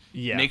to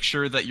make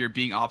sure that you're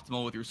being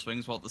optimal with your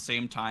swings while at the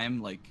same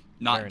time like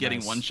not very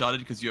getting one-shotted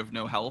because you have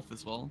no health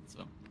as well.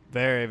 So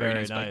very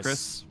nice. By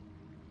Chris.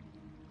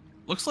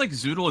 Looks like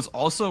Zoodle is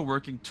also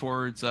working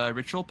towards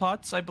Ritual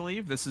Pots, I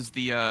believe. This is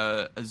the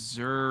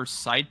Azure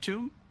Side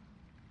Tomb.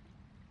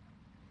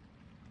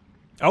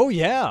 Oh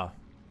yeah,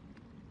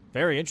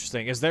 very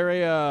interesting. Is there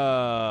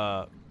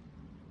a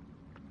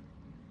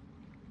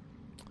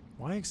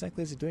why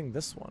exactly is he doing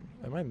this one?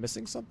 Am I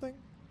missing something?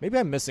 Maybe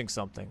I'm missing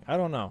something. I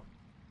don't know.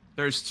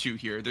 There's 2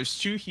 here. There's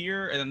 2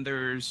 here, and then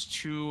there's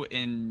 2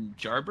 in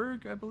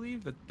Jarburg, I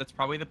believe. That's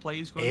probably the play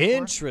he's going for.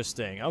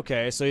 Interesting.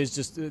 Okay, so he's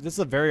just... This is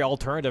a very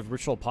alternative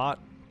Ritual Pot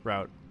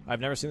route.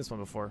 I've never seen this one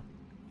before.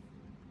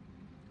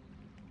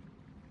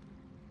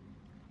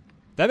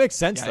 That makes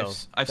sense, Yeah, though.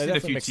 I've That seen a definitely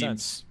few makes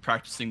teams sense.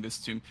 practicing this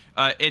too.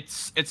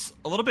 It's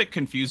a little bit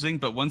confusing,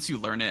 but once you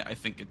learn it, I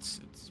think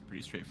it's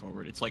pretty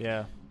straightforward. It's like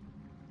Yeah.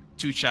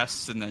 2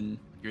 chests and then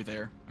you're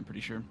there. I'm pretty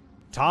sure.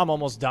 Tom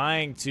almost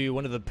dying to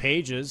one of the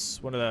pages,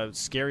 one of the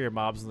scarier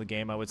mobs in the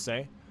game, I would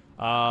say.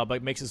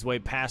 But makes his way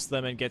past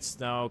them and gets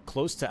now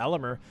close to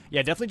Elemer.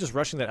 Yeah, definitely just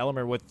rushing that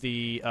Elemer with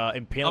the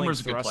impaling Elmer's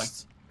a good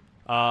thrust.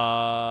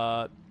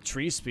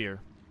 Tree spear.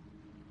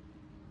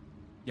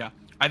 Yeah,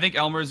 I think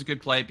Elmer is a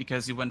good play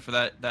because he went for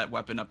that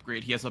weapon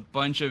upgrade. He has a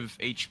bunch of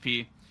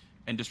HP,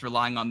 and just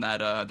relying on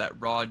that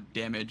raw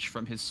damage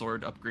from his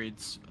sword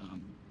upgrades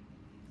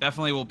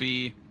definitely will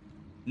be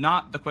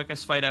not the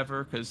quickest fight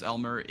ever because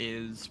Elmer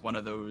is one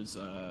of those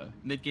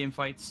mid-game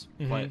fights,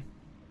 but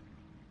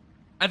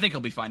I think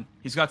he'll be fine.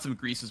 He's got some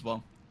grease as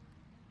well.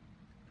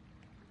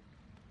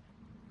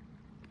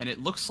 And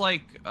it looks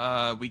like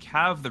we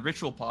have the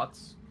ritual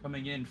pots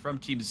coming in from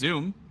Team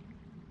Zoom.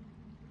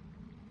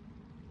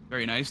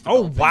 Very nice.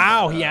 Oh,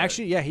 wow. He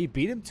actually, yeah, he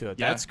beat him to it.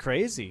 Yeah. That's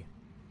crazy.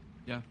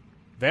 Yeah.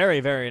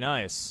 Very, very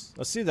nice.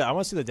 Let's see that. I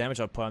want to see the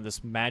damage output on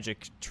this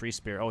magic tree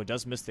spear. Oh, it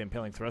does miss the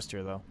impaling thrust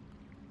here, though.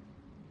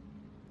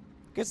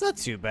 It's not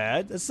too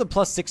bad. This is a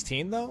plus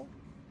 16, though.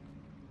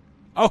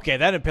 Okay,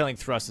 that impaling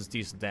thrust is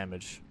decent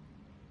damage.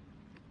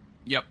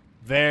 Yep.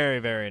 Very,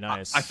 very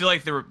nice. I feel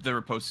like the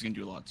riposte can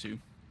do a lot, too.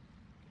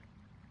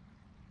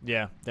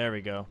 Yeah, there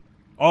we go.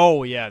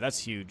 Oh, yeah, that's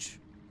huge.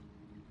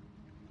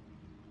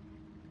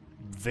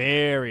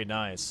 Very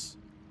nice.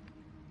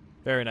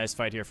 Very nice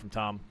fight here from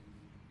Tom.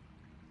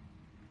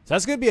 So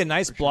that's going to be a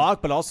nice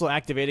block, but also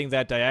activating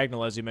that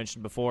diagonal, as you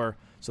mentioned before.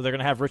 So they're going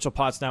to have Ritual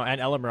Pots now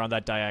and Elemer on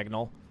that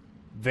diagonal.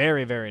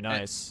 Very, very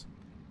nice.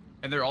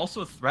 And they're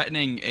also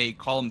threatening a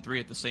column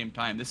 3 at the same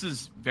time. This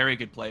is very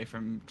good play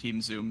from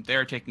Team Zoom. They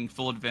are taking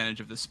full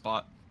advantage of this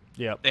spot.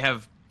 Yep. They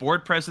have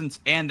board presence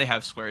and they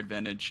have square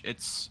advantage.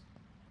 It's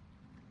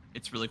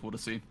really cool to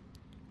see.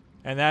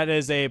 And that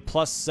is a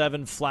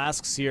 +7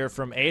 flasks here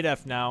from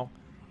ADEF now.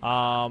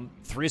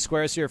 3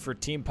 squares here for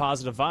Team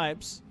Positive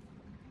Vibes.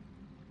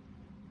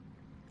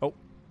 Oh,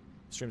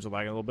 streams are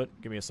lagging a little bit.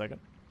 Give me a second.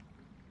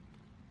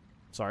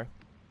 Sorry.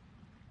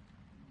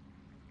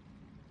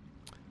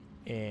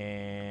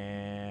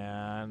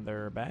 And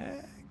they're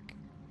back.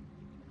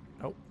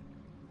 Oh.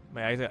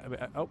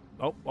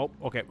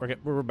 Okay.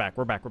 We're back.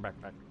 We're back.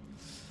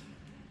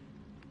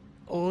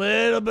 A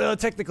little bit of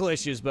technical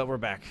issues, but we're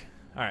back.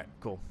 All right,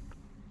 cool.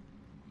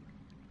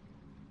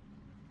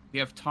 We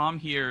have Tom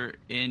here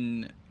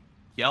in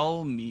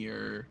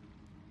Gelmir.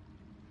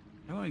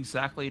 I don't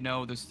exactly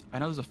know. I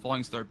know there's a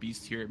Falling Star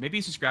Beast here. Maybe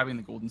he's just grabbing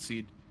the Golden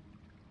Seed.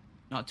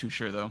 Not too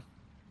sure, though,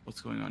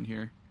 what's going on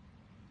here.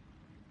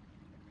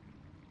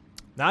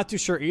 Not too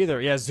sure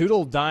either. Yeah,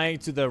 Zoodle dying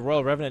to the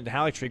Royal Revenant and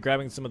Halictree,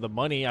 grabbing some of the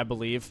money, I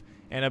believe.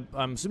 And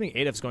I'm assuming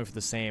ADEF's going for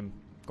the same.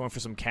 Going for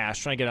some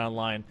cash, trying to get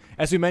online.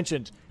 As we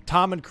mentioned,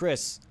 Tom and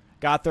Chris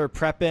got their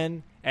prep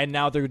in, and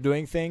now they're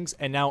doing things.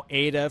 And now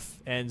ADEF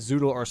and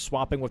Zoodle are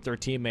swapping with their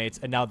teammates,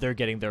 and now they're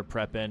getting their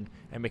prep in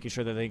and making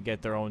sure that they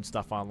get their own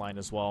stuff online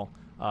as well,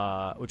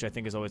 which I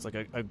think is always like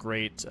a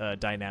great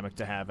dynamic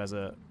to have as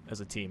a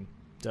team,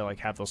 to like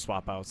have those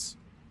swap outs.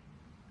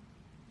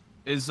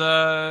 Is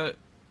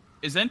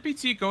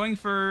NPT going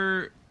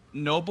for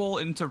Noble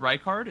into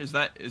Rykard? Is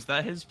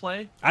that his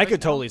play? I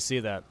could totally see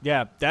that.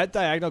 Yeah, that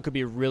diagonal could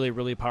be really,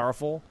 really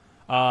powerful.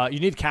 You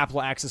need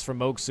capital access for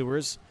Moog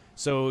Sewers,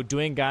 so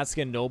doing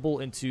Godskin Noble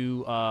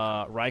into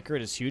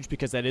Rykard is huge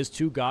because that is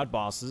 2 god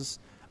bosses,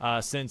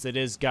 since it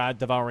is God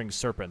Devouring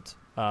Serpent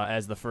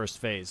as the first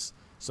phase.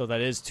 So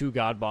that is 2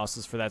 god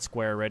bosses for that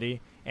square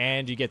already,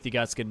 and you get the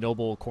Godskin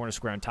Noble corner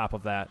square on top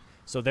of that.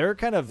 So they're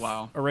kind of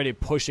already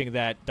pushing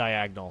that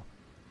diagonal,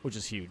 which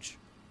is huge.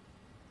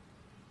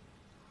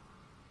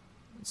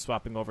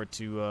 Swapping over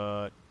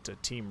to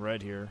Team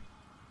Red here.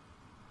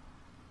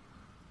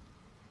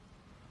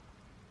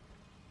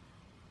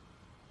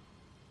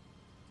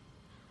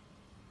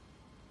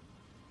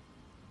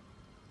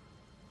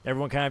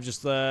 Everyone kind of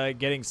just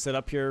getting set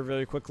up here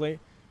very quickly.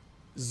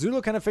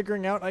 Zoodle kind of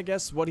figuring out, I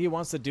guess, what he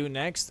wants to do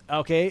next.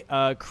 Okay,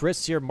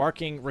 Chris here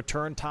marking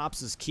return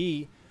tops as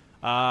key.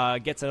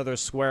 Gets another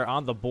square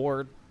on the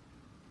board.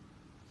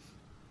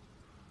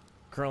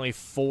 Currently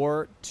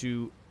 4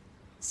 to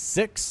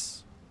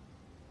 6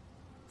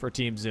 for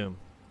Team Zoom.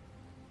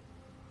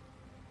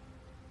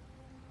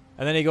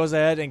 And then he goes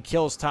ahead and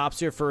kills tops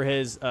here for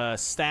his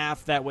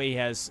staff. That way he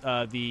has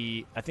I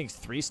think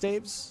 3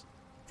 staves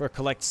for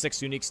collect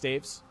 6 unique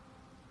staves,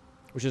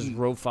 which is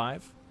row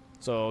 5.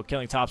 So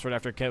killing tops right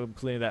after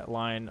completing that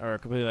line or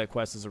completing that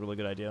quest is a really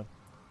good idea.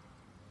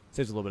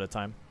 Saves a little bit of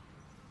time.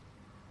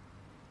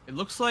 It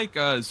looks like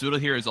Zoodle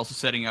here is also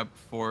setting up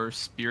for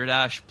Spirit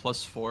Ash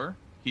 +4.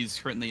 He's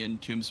currently in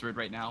Tombsword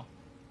right now,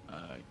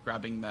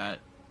 grabbing that.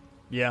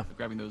 Yeah.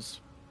 Grabbing those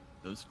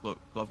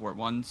Glovewort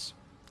ones.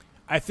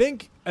 I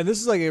think, and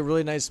this is like a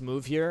really nice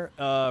move here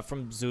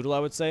from Zoodle, I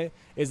would say,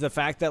 is the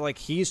fact that like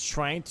he's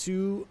trying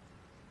to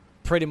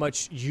pretty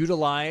much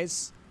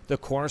utilize the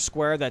corner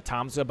square that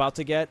Tom's about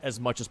to get as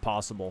much as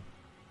possible.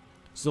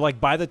 So, like,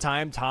 by the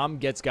time Tom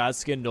gets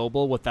Godskin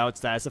Noble without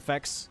status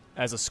effects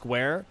as a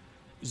square,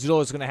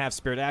 Zoodle is going to have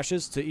Spirit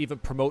Ashes to even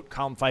promote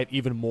column 5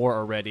 even more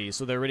already.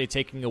 So they're already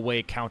taking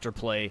away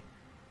counterplay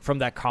from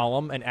that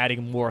column and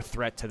adding more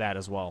threat to that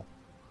as well,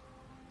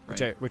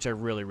 right. which I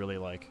really, really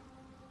like.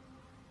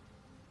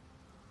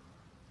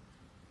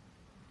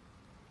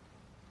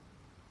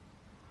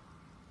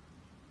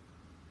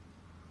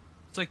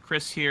 It's like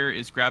Chris here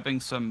is grabbing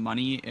some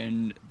money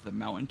in the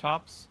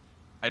mountaintops.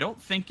 I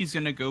don't think he's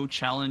going to go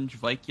challenge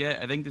Vike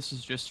yet. I think this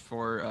is just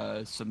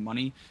for some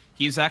money.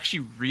 He's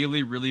actually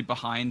really, really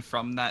behind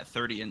from that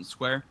 30-inch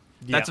square.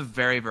 Yeah. That's a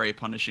very, very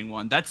punishing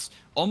one. That's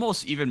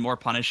almost even more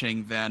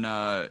punishing than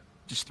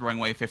just throwing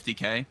away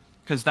 50k,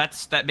 because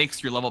that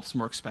makes your level ups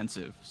more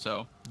expensive.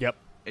 So yep,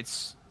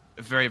 it's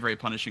a very, very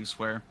punishing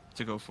square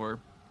to go for,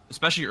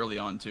 especially early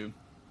on too.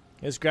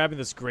 He's grabbing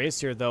this Grace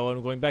here though,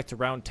 and going back to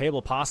round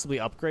table, possibly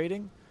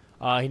upgrading.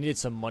 He needed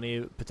some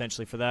money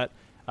potentially for that.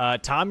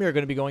 Tom here are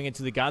going to be going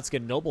into the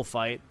Godskin Noble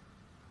fight.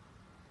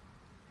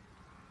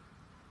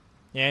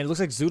 And it looks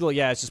like Zoodle,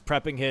 yeah, is just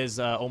prepping his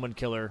Omen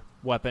Killer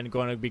weapon,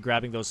 going to be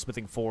grabbing those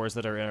Smithing 4s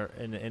that are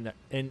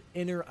in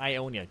Inner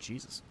Ionia.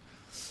 Jesus.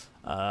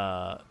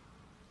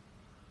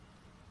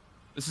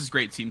 This is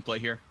great team play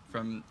here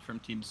from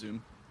Team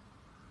Zoom.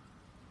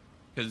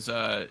 Because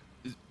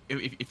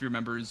if you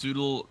remember,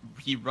 Zoodle,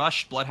 he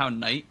rushed Bloodhound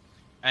Knight,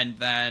 and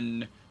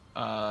then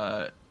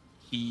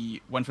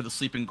he went for the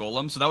Sleeping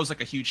Golem. So that was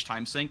like a huge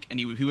time sink, and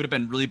he would have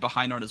been really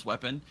behind on his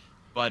weapon.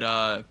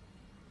 But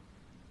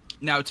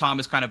now Tom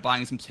is kind of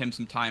buying him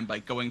some time by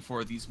going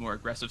for these more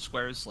aggressive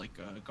squares like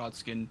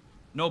Godskin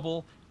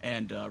Noble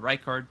and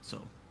Rykard.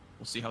 So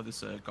we'll see how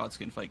this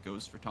Godskin fight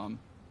goes for Tom.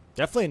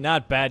 Definitely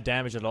not bad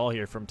damage at all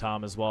here from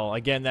Tom as well.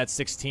 Again, that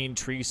 16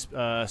 tree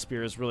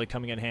spear is really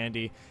coming in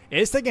handy. It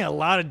is taking a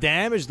lot of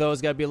damage, though.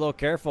 He's got to be a little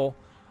careful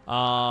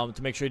to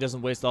make sure he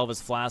doesn't waste all of his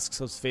flasks.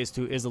 So his phase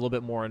 2 is a little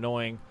bit more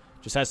annoying.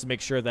 Just has to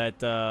make sure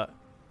that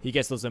he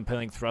gets those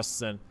impaling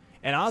thrusts in.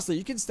 And honestly,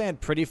 you can stand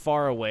pretty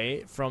far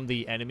away from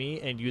the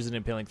enemy and use an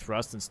impaling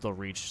thrust and still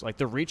reach. Like,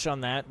 the reach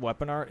on that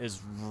weapon art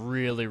is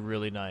really,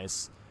 really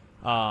nice.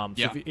 So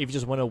if you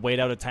just want to wait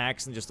out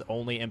attacks and just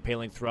only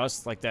impaling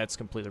thrusts, like, that's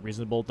completely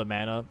reasonable. The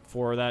mana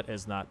for that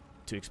is not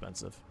too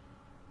expensive.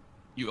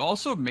 You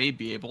also may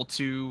be able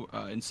to,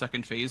 in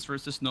second phase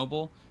versus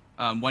Noble,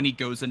 when he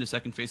goes into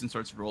second phase and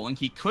starts rolling,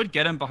 he could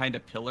get him behind a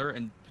pillar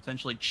and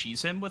potentially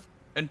cheese him with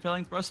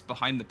impaling thrust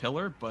behind the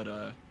pillar, but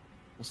we'll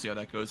see how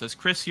that goes. As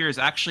Chris here is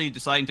actually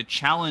deciding to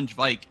challenge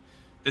Vike.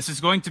 This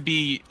is going to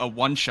be a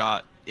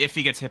one-shot if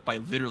he gets hit by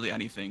literally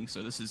anything.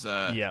 So this is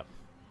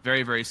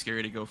very, very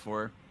scary to go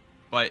for.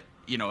 But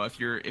you know, if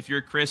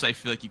you're Chris, I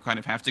feel like you kind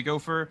of have to go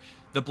for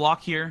the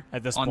block here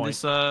at this on point.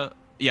 This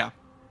kind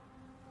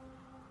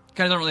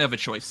of don't really have a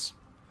choice.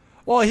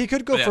 Well, he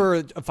could go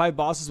for 5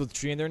 bosses with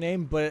tree in their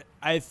name, but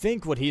I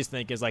think what he's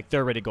thinking is like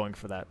they're already going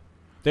for that.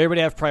 They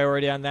already have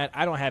priority on that.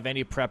 I don't have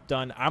any prep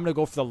done. I'm going to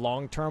go for the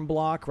long-term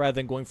block rather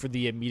than going for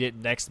the immediate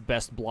next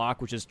best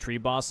block, which is tree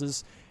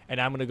bosses. And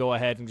I'm going to go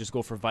ahead and just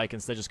go for Vike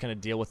instead, just kind of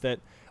deal with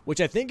it,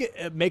 which I think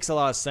it makes a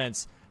lot of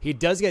sense. He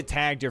does get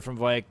tagged here from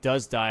Vike,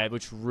 does die,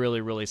 which really,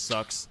 really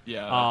sucks.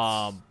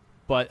 Yeah.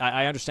 But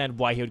I understand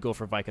why he would go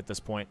for Vike at this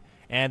point.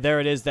 And there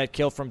it is, that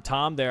kill from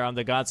Tom there on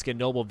the Godskin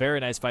Noble. Very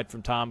nice fight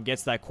from Tom.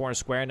 Gets that corner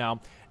square now.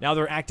 Now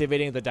they're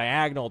activating the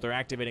diagonal. They're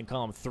activating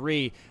column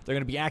 3. They're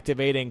going to be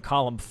activating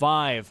column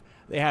 5.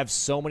 They have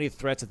so many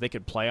threats that they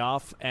could play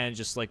off and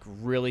just, like,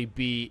 really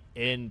be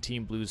in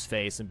Team Blue's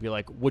face and be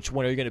like, which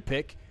one are you going to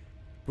pick?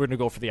 We're going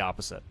to go for the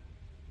opposite.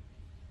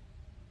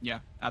 Yeah,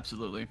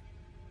 absolutely.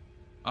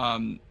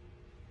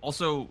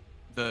 Also,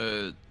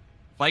 the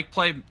Vike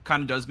play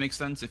kind of does make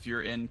sense if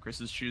you're in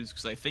Chris's shoes,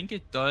 because I think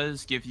it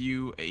does give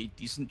you a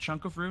decent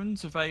chunk of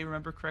runes, if I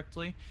remember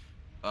correctly.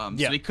 So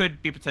he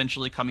could be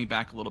potentially coming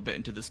back a little bit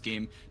into this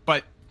game.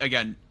 But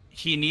again,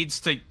 he needs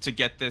to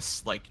get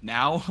this like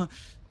now,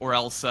 or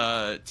else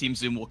Team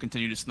Zoom will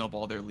continue to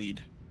snowball their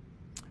lead.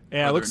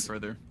 Yeah,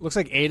 further. Looks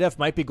like Adef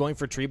might be going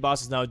for tree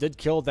bosses now. Did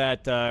kill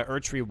that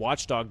Erdtree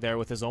Watchdog there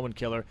with his Omen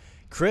Killer.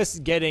 Chris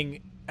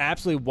getting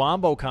absolutely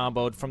wombo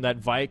comboed from that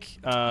Vike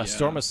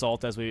Storm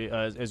Assault, as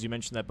you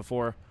mentioned that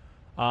before.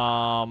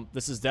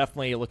 This is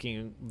definitely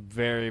looking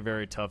very,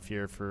 very tough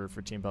here for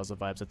Team Puzzle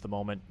Vibes at the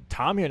moment.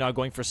 Tom here now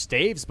going for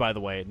staves, by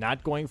the way,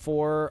 not going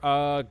for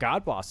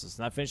God bosses,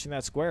 not finishing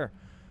that square.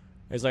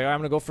 He's like, I'm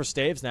going to go for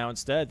staves now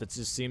instead. That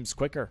just seems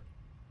quicker.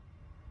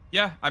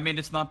 Yeah, I mean,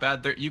 it's not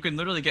bad. You can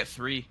literally get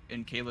 3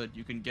 in Caelid.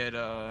 You can get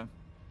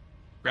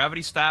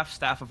Gravity Staff,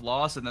 Staff of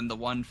Loss, and then the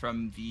one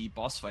from the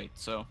boss fight.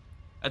 So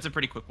that's a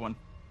pretty quick one.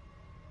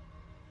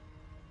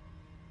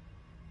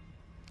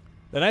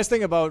 The nice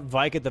thing about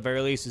Vike at the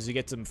very least is you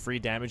get some free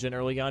damage in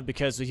early on,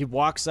 because he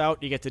walks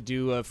out, you get to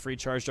do a free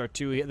charged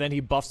R2. Then he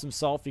buffs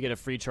himself, you get a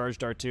free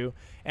charged R2.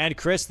 And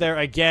Chris there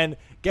again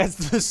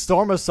gets the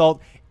Storm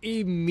Assault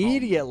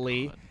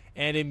immediately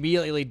and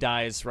immediately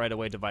dies right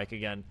away to Vike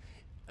again.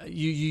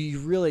 You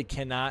really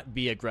cannot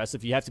be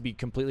aggressive. You have to be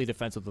completely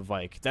defensive with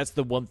Vike. That's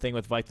the one thing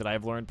with Vike that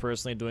I've learned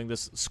personally doing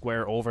this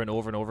square over and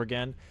over and over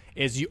again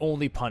is you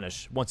only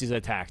punish once he's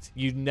attacked.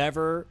 You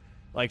never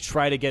like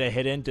try to get a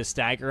hit in to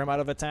stagger him out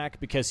of attack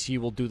because he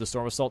will do the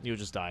storm assault and you'll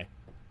just die.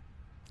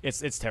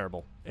 It's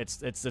terrible.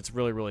 It's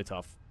really, really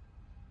tough.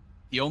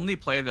 The only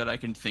play that I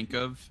can think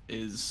of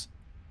is,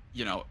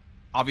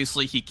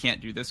 obviously he can't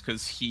do this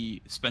because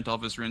he spent all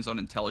of his runes on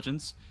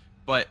intelligence.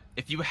 But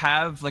if you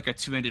have like a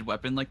two-handed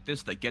weapon like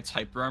this that gets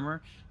hyper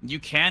armor, you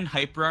can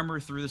hyper armor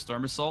through the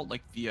storm assault,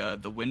 like the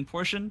wind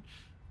portion.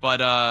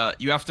 But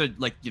you have to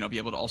be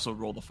able to also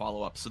roll the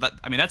follow up. So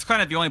that's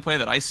kind of the only play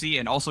that I see.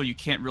 And also you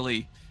can't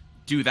really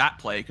do that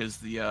play because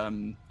the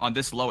on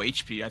this low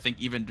HP, I think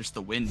even just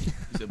the wind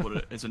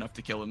is enough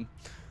to kill him.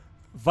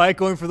 Vike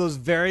going for those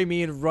very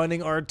mean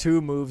running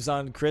R2 moves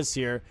on Chris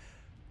here.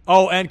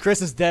 Oh, and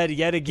Chris is dead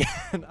yet again.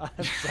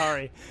 I'm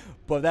sorry,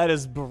 but that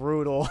is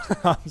brutal.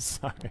 I'm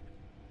sorry.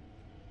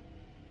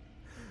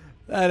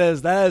 That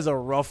is a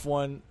rough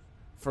one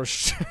for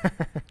sure.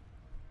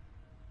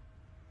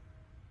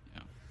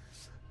 Yeah.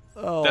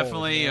 Oh,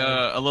 definitely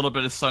a little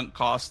bit of sunk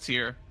cost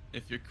here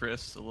if you're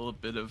Chris. A little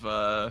bit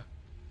of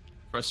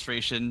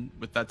frustration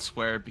with that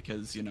square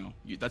because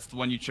that's the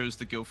one you chose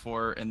to go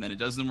for, and then it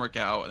doesn't work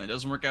out, and it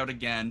doesn't work out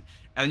again,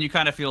 and then you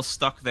kind of feel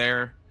stuck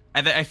there.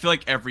 And I feel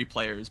like every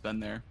player has been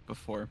there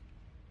before.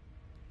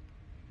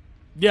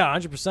 Yeah,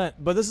 100%.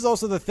 But this is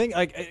also the thing.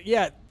 Like,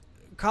 yeah,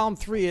 column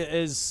 3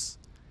 is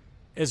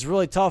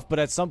really tough. But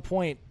at some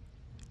point,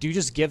 do you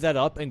just give that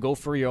up and go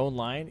for your own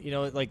line?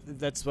 Like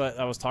that's what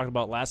I was talking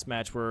about last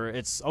match, where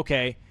it's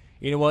okay.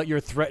 You know what? You're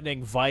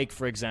threatening Vike,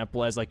 for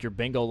example, as like your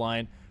bingo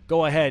line.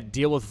 Go ahead,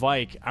 deal with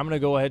Vike. I'm gonna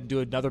go ahead and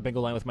do another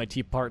bingo line with my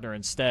team partner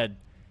instead,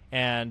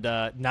 and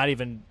not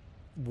even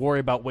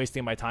worry about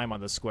wasting my time on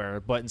this square.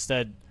 But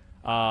instead,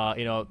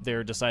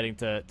 they're deciding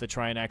to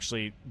try and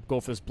actually go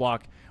for this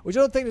block, which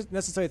I don't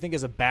necessarily think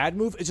is a bad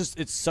move.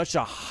 It's such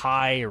a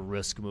high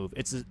risk move.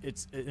 It's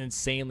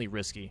insanely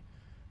risky,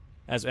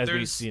 as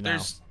we see now.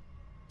 There's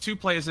two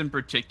plays in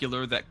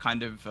particular that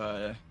kind of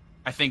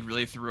I think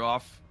really threw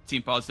off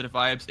Team Positive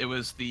vibes. It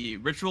was the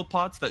ritual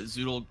pots that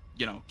Zoodle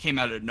came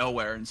out of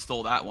nowhere and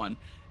stole that one,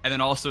 and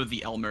then also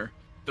the Elmer.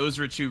 Those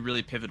were two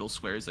really pivotal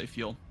squares I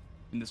feel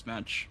in this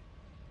match.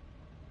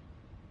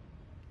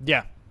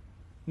 Yeah.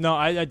 No,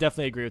 I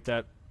definitely agree with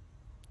that.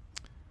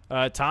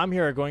 Tom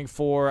here going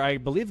for, I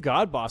believe,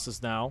 God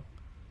Bosses now.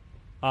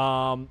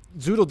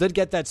 Zoodle did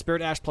get that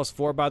Spirit Ash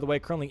 +4, by the way.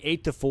 Currently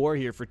 8-4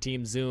 here for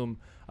Team Zoom.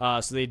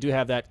 So they do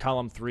have that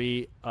column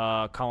 3,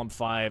 column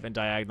 5, and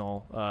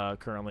diagonal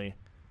currently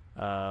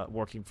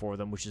working for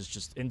them, which is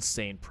just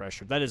insane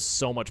pressure. That is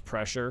so much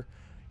pressure.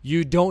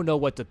 You don't know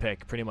what to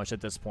pick pretty much at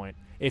this point.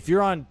 If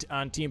you're on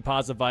Team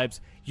Positive Vibes,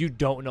 you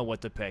don't know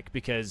what to pick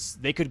because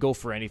they could go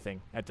for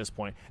anything at this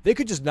point. They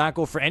could just not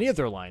go for any of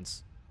their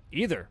lines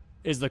either,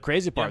 is the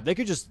crazy part. Yeah. They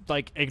could just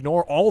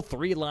ignore all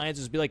 3 lines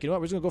and just be like, you know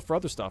what, we're just going to go for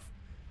other stuff.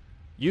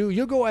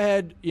 You go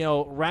ahead,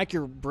 rack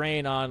your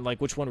brain on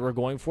which one we're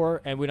going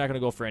for, and we're not going to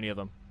go for any of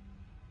them.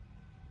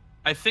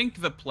 I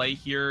think the play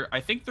here,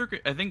 I think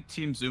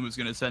Team Zoom is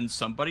going to send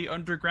somebody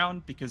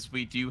underground because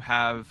we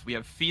have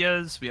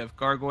Fias, we have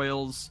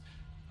Gargoyles,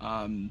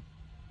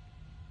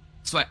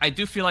 so I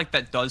do feel like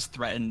that does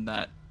threaten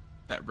that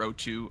row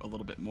 2 a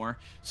little bit more.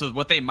 So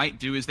what they might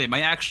do is they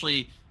might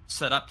actually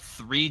set up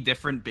 3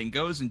 different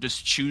bingos and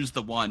just choose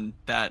the one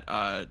that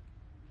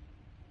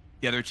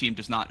the other team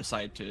does not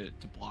decide to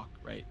block,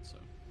 right? So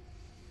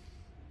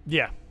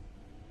yeah.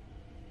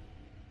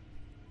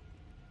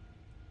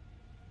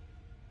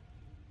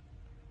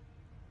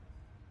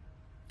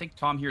 I think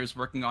Tom here is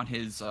working on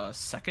his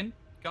second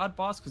God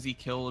boss because he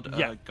killed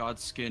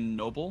Godskin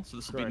Noble, so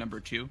this will be number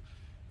 2.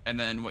 And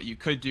then what you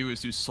could do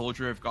is do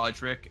Soldier of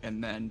Godric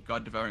and then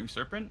God Devouring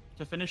Serpent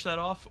to finish that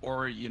off,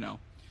 or you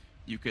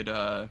could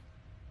do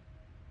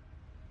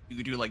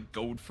like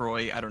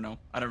Goldfroy. I don't know.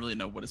 I don't really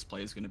know what his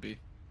play is going to be.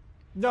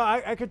 No,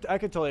 I could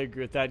totally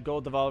agree with that.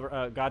 God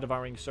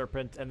Devouring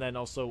Serpent, and then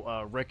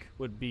also Rick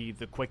would be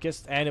the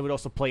quickest, and it would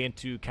also play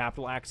into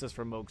Capital Access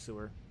for Moog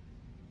Sewer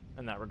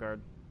in that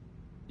regard.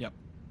 Yep.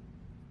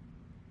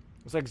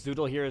 Looks like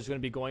Zoodle here is going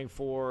to be going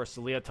for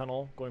Celia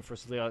Tunnel,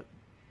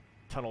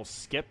 Tunnel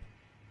skip.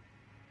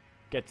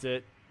 Gets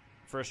it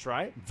first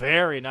try.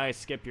 Very nice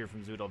skip here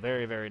from Zoodle.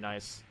 Very, very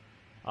nice.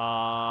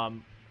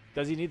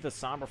 Does he need the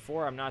Somber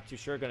 4? I'm not too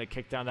sure. Going to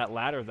kick down that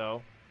ladder,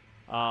 though.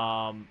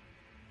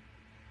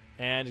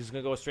 And he's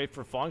going to go straight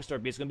for Falling Star.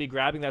 But he's going to be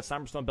grabbing that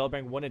Somberstone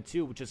Bellbearing 1 and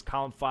 2, which is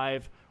column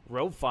 5,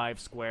 row 5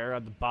 square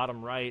at the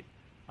bottom right.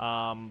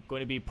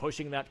 Going to be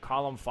pushing that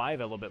column 5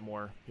 a little bit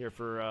more here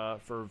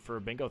for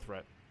bingo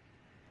threat.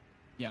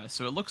 Yeah,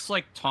 so it looks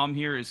like Tom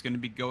here is going to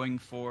be going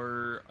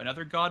for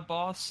another God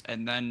boss,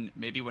 and then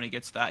maybe when he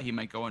gets that, he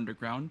might go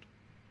underground.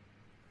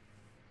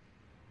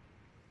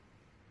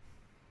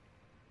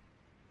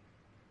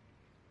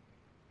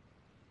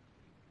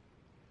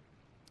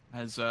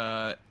 As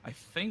I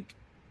think,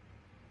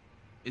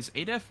 is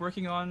Adef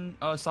working on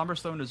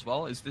Somberstone as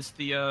well? Is this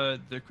the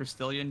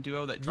Crystallian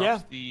duo that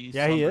drops the?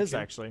 Yeah, he is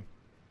actually.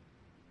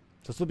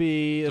 This will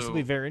be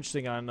very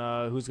interesting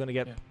on who's going to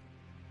get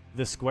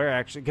this square,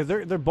 actually, because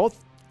they're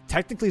both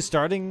technically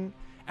starting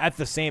at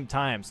the same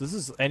time. So this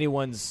is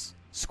anyone's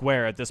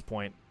square at this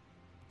point.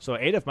 So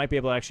Adolf might be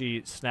able to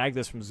actually snag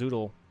this from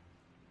Zoodle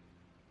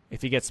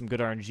if he gets some good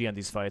RNG on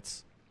these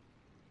fights.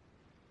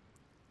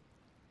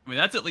 I mean,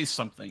 that's at least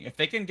something. If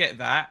they can get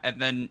that, and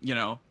then, you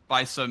know,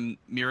 by some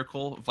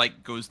miracle,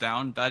 Vike goes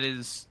down, that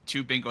is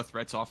 2 bingo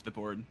threats off the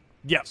board.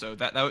 Yeah. So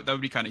that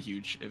would be kind of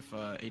huge if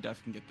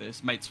Adolf can get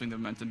this. Might swing the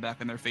momentum back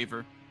in their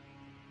favor.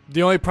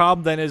 The only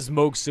problem then is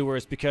Moog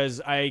Sewers,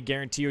 because I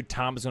guarantee you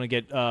Tom is going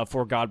to get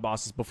 4 God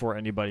Bosses before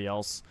anybody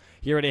else.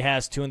 He already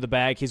has 2 in the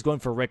bag. He's going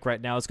for Rick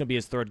right now. It's going to be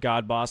his 3rd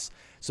God Boss.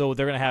 So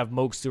they're going to have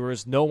Moog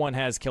Sewers. No one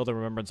has killed a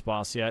Remembrance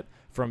Boss yet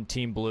from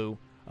Team Blue.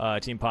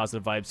 Team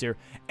Positive Vibes here.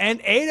 And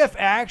Adolf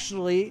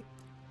actually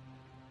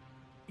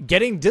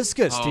getting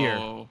discused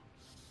here.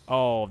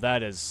 Oh,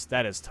 that is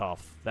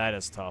tough. That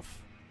is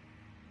tough.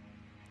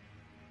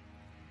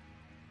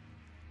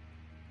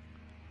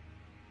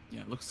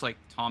 Yeah, it looks like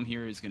Tom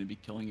here is going to be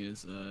killing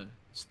his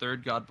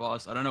 3rd God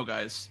Boss. I don't know,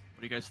 guys.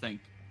 What do you guys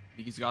think?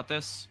 Think he's got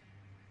this?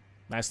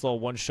 Nice little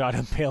one-shot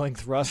impaling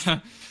thrust.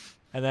 And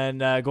then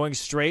going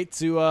straight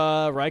to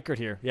Reichert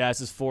here. Yeah, it's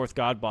his 4th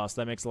God Boss.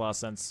 That makes a lot of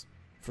sense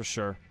for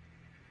sure.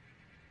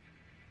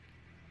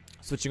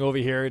 Switching over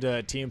here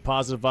to Team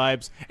Positive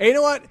Vibes. And you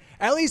know what?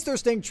 At least they're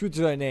staying true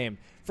to their name.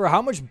 For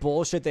how much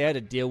bullshit they had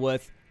to deal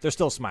with, they're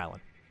still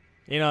smiling.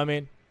 You know what I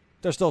mean?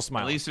 They're still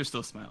smiling. At least they're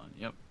still smiling,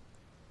 yep.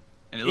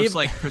 And it looks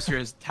like Chris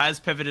here has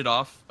pivoted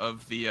off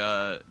of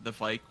the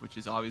Vike, which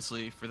is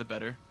obviously for the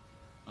better.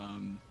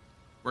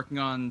 Working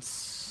on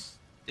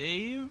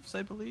staves,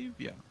 I believe.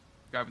 Yeah,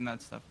 grabbing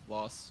that stuff.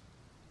 Loss.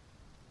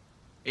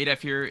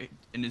 Adolf here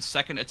in his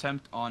 2nd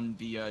attempt on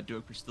the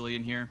Duo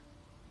Crystallian here.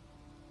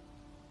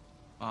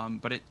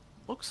 But it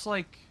looks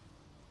like,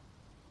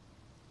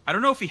 I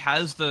don't know if he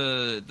has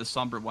the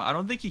Somber one. I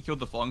don't think he killed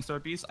the Falling Star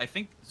Beast. I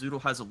think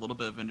Zoodle has a little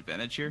bit of an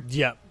advantage here.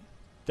 Yeah,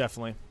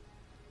 definitely.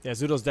 Yeah,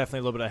 Zoodle's definitely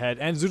a little bit ahead.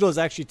 And Zoodle is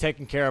actually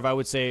taking care of, I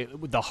would say,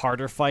 the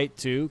harder fight,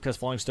 too, because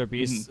Falling Star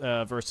Beast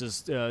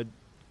versus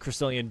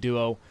Crystallian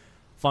Duo.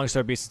 Falling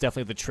Star Beast is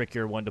definitely the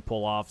trickier one to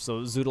pull off.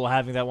 So Zoodle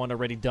having that one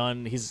already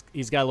done, he's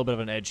got a little bit of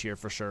an edge here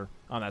for sure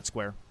on that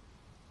square.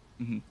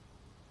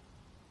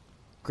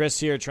 Chris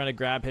here trying to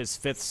grab his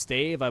 5th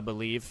stave, I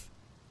believe.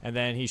 And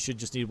then he should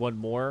just need 1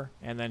 more.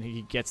 And then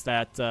he gets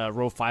that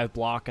row 5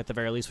 block at the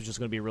very least, which is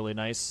going to be really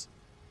nice.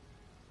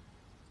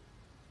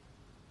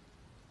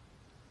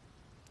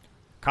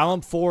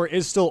 Column 4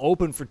 is still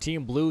open for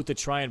Team Blue to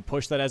try and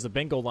push that as a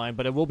bingo line,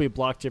 but it will be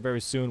blocked here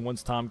very soon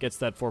once Tom gets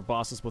that 4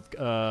 bosses with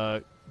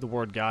the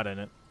word God in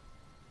it.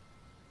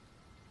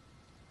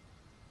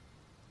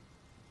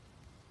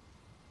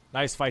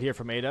 Nice fight here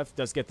from Adolf.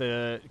 Does get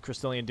the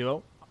Crystallian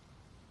Duo.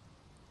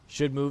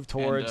 Should move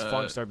towards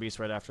Falling Star Beast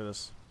right after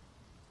this.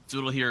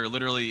 Zoodle here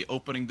literally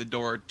opening the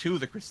door to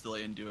the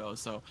Crystallian Duo,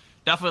 so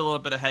definitely a little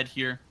bit ahead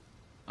here.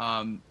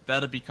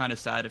 That'll be kind of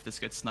sad if this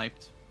gets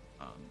sniped.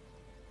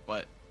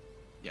 But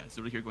yeah,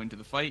 Zoodle here going to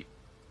the fight,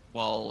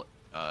 while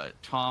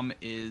Tom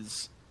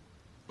is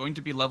going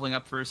to be leveling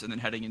up first and then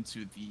heading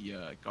into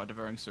the God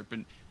Devouring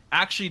Serpent.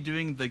 Actually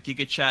doing the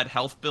Giga Chad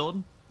health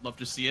build. Love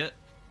to see it.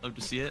 Love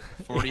to see it.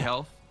 40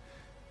 health.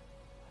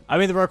 I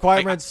mean, the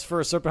requirements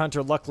for a Serpent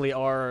Hunter luckily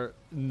are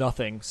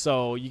nothing,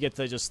 so you get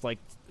to just like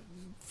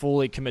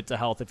fully commit to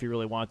health if you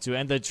really want to.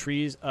 And the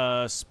trees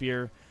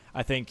spear,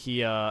 I think he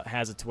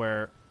has it to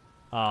where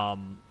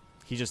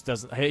he just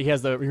doesn't.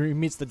 He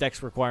meets the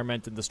dex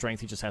requirement and the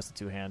strength. He just has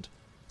the 2-hand.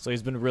 So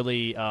he's been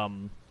really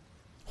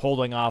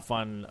holding off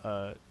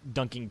on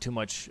dunking too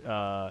much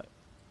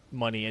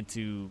money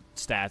into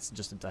stats and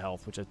just into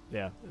health, which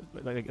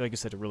like I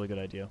said, a really good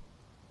idea.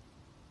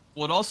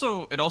 Well,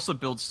 it also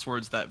builds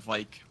towards that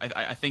Vike.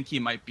 I think he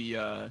might be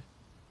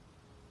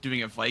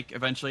doing a Vike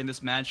eventually in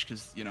this match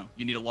because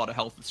you need a lot of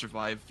health to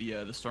survive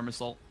the Storm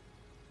Assault.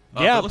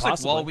 Yeah, it looks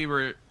possibly. like while we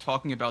were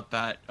talking about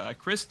that,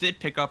 Chris did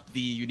pick up the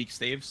unique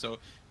stave, so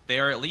they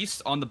are at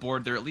least on the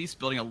board. They're at least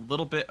building a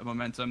little bit of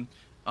momentum.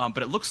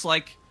 But it looks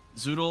like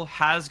Zoodle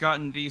has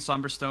gotten the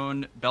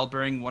Somberstone,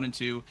 Bellbearing 1 and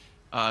 2,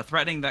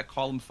 threatening that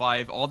column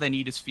 5. All they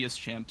need is Fia's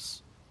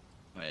Champs.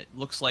 It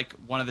looks like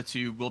one of the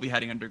 2 will be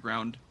heading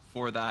underground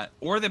for that,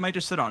 or they might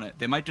just sit on it.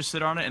 They might just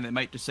sit on it, and they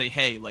might just say,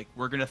 "Hey, like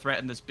we're gonna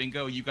threaten this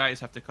bingo. You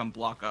guys have to come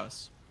block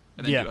us,"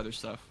 and then do other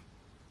stuff.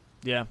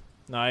 Yeah,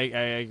 no, I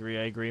agree.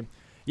 I agree.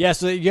 Yeah,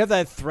 so you have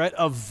that threat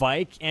of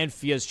Vike and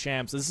Fia's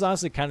Champs. This is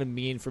honestly kind of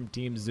mean from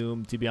Team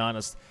Zoom, to be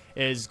honest.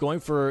 Is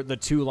going for the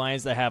 2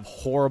 lines that have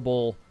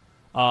horrible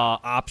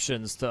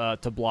options to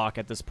block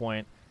at this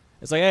point.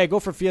 It's like, hey, go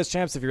for Fia's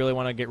Champs if you really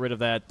want to get rid of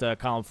that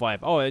column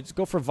 5. Oh, just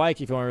go for Vike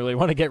if you really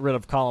want to get rid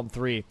of column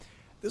 3.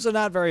 These are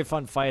not very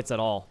fun fights at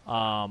all.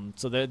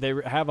 So they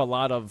have a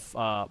lot of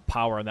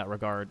power in that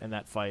regard, in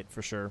that fight,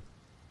 for sure.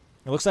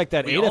 It looks like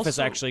that Adolf is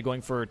actually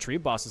going for tree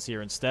bosses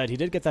here instead. He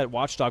did get that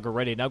Watchdog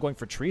already, now going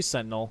for Tree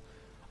Sentinel.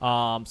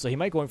 So he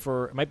might be going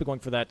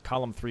for that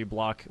column 3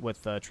 block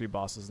with tree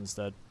bosses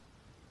instead.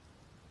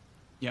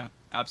 Yeah,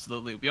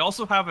 absolutely. We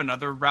also have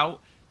another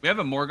route We have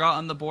a Morgott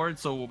on the board,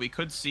 so what we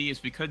could see is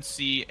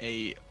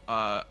a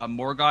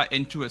Morgott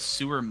into a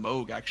Sewer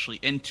Moog, actually,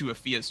 into a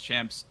Fia's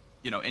Champs,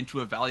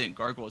 into a Valiant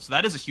Gargoyle. So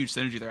that is a huge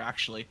synergy there,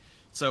 actually.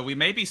 So we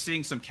may be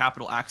seeing some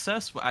capital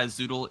access as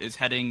Zoodle is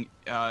heading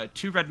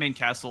to Red Main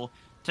Castle,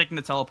 taking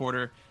the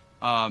teleporter.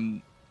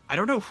 I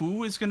don't know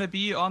who is going to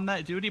be on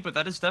that duty, but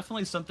that is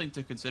definitely something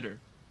to consider.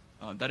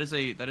 That is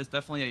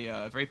definitely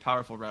a very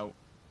powerful route.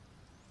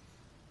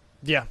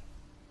 Yeah.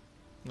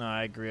 No,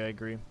 I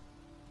agree.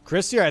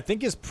 Chris here, I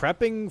think, is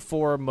prepping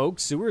for Moog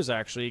Sewers,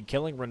 actually,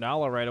 killing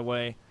Renala right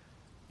away.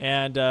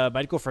 And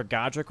might go for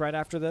Godric right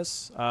after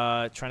this,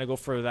 trying to go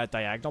for that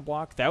diagonal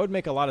block. That would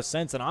make a lot of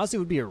sense, and honestly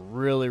would be a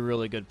really,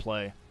 really good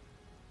play.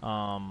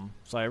 So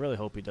I really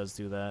hope he does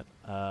do that.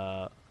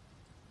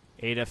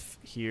 Adif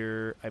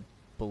here, I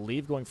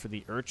believe, going for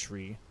the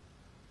Urchery.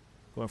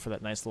 Going for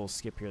that nice little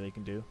skip here they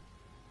can do.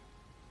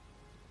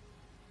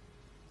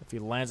 If he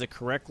lands it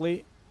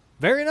correctly.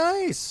 Very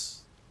nice!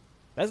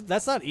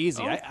 That's not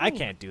easy. Oh, I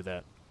can't do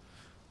that.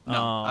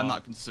 No, I'm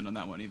not consistent on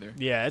that one either.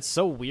 Yeah, it's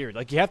so weird.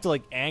 Like, you have to,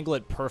 like, angle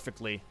it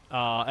perfectly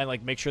and,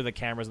 like, make sure the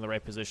camera's in the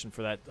right position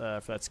for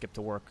that skip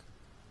to work.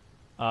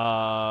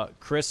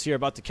 Chris here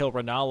about to kill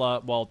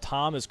Renala while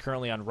Tom is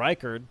currently on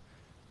Rykard,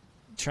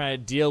 trying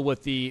to deal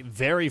with the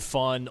very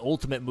fun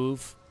ultimate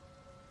move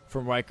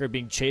from Rykard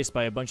being chased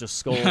by a bunch of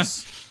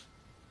skulls.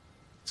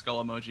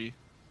 Skull emoji.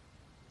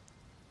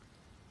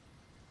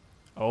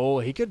 Oh,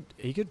 he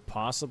could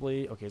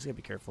possibly... Okay, he's going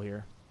to be careful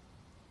here.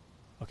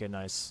 Okay,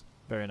 nice.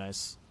 Very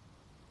nice.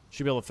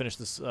 Should be able to finish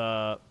this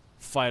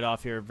fight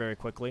off here very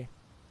quickly.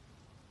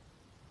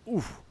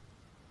 Oof.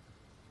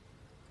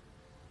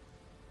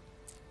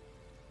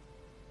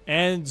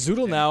 And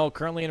Zoodle now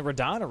currently in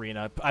Radon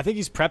Arena. I think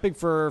he's prepping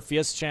for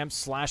Fiesta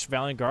Champs /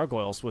 Valiant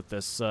Gargoyles with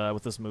this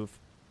move.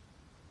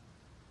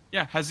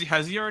 Yeah, has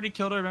he already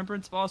killed a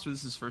Remembrance boss, or this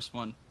is his first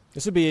one?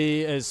 This would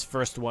be his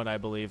first one, I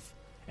believe.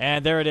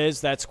 And there it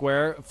is, that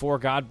square. 4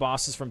 God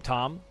bosses from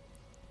Tom.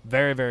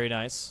 Very, very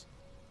nice.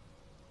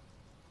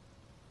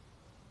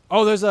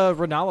 Oh, there's a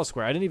Renala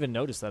square. I didn't even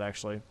notice that,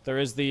 actually. There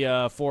is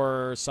the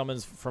 4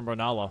 summons from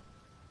Renala.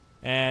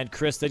 And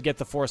Chris did get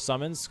the 4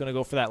 summons. Going to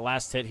go for that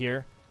last hit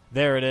here.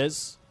 There it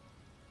is.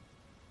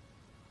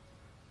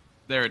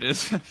 There it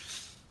is.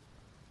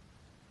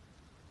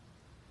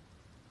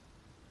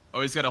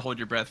 Always got to hold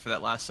your breath for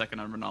that last second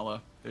on Renala.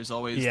 There's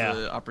always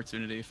the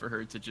opportunity for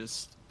her to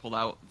just pull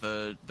out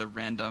the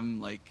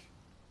random, like,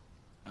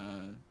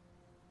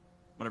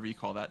 whatever you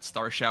call that,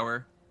 Star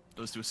Shower.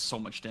 Those do so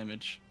much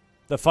damage.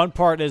 The fun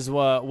part is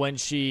when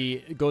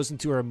she goes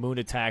into her moon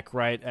attack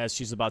right as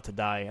she's about to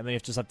die, and then you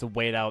just have to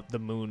wait out the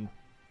moon.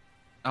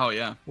 Oh,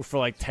 yeah. For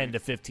like 10 to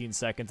 15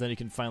 seconds, then you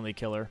can finally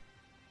kill her.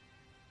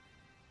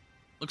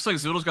 Looks like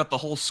Zoodle's got the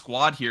whole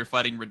squad here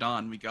fighting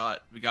Radon. We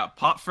got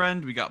Pot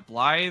Friend, we got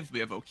Blythe, we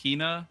have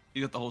Okina.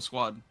 You got the whole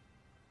squad.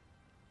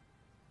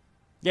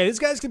 Yeah, these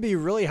guys can be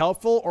really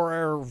helpful or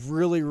are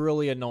really,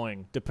 really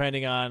annoying,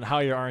 depending on how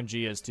your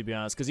RNG is, to be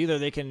honest. Because either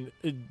they can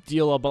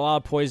deal a lot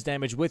of poison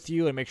damage with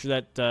you and make sure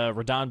that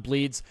Radon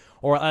bleeds,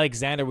 or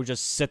Alexander would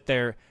just sit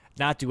there,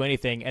 not do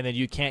anything, and then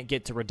you can't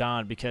get to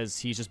Radon because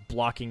he's just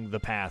blocking the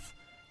path,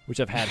 which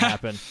I've had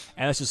happen.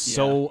 And that's just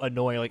so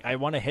annoying. Like, I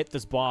want to hit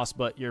this boss,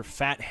 but your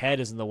fat head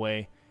is in the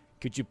way.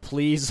 Could you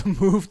please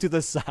move to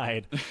the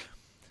side?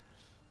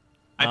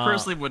 I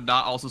personally would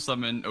not also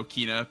summon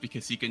Okina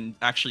because he can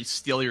actually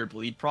steal your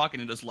bleed proc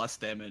and it does less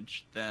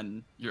damage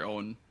than your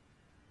own.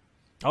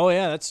 Oh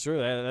yeah, that's true.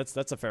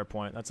 That's a fair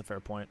point. That's a fair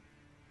point.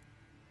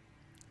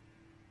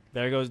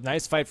 There goes.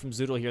 Nice fight from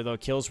Zoodle here though.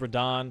 Kills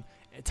Radon.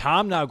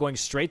 Tom now going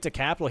straight to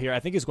capital here. I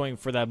think he's going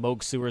for that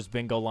Moog Sewers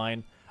bingo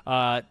line.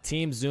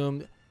 Team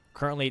Zoom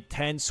currently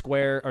 10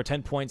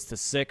 points to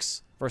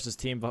 6 versus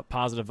Team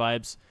Positive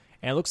Vibes.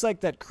 And it looks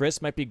like that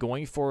Chris might be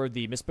going for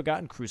the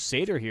Misbegotten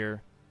Crusader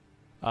here.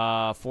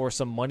 For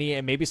some money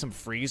and maybe some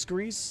freeze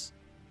grease.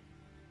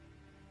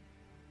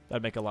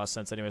 That'd make a lot of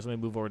sense anyways. Let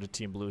me move over to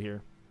Team Blue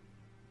here.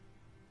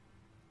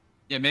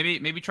 Yeah,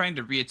 maybe trying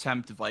to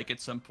reattempt Vike at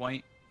some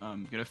point.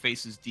 Gonna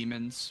face his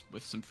demons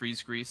with some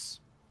freeze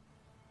grease.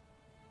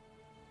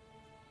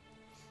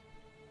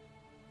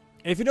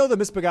 If you know the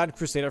Misbegotten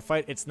Crusader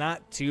fight, it's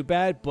not too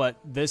bad, but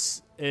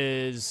this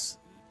is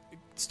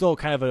still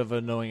kind of an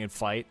annoying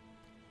fight.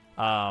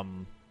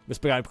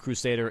 Misbegotten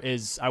Crusader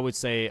is, I would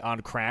say,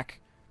 on crack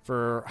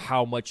for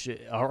how much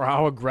or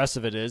how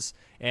aggressive it is,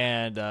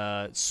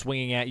 and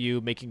swinging at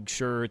you, making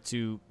sure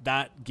to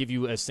not give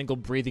you a single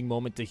breathing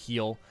moment to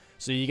heal.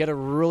 So you got to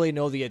really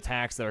know the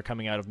attacks that are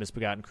coming out of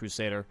Misbegotten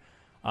Crusader.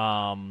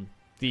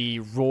 The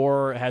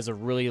Roar has a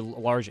really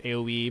large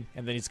AoE,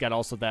 and then he's got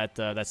also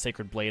that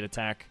Sacred Blade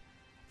attack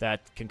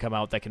that can come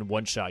out that can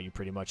one-shot you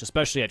pretty much,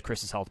 especially at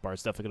Chris's health bar.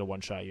 It's definitely going to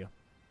one-shot you.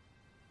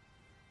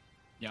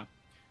 Yeah.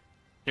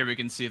 Here we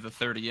can see the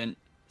 30 int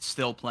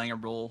still playing a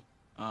role.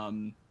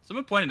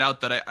 Someone pointed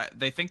out that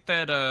they think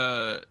that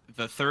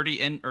the 30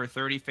 int or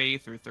 30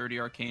 faith or 30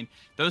 arcane,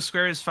 those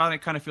squares finally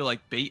kind of feel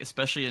like bait,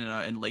 especially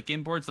in late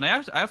game boards. And I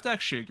have to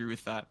actually agree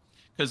with that,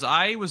 because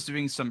I was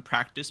doing some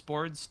practice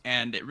boards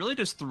and it really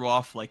just threw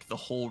off like the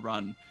whole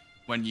run.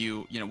 when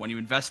you when you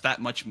invest that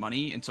much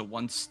money into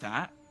one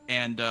stat,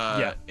 and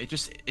it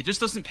just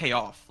doesn't pay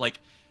off. Like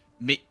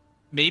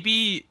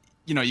maybe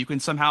you can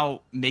somehow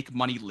make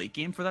money late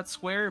game for that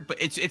square, but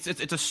it's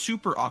a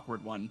super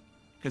awkward one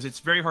because it's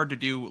very hard to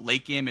do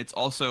late game. It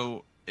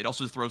also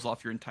throws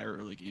off your entire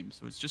early game.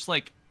 So it's just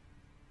like,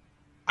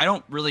 I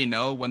don't really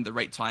know when the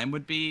right time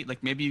would be.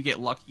 Like maybe you get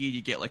lucky,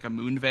 you get like a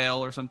Moon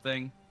Veil or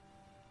something.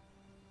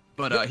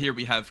 But here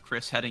we have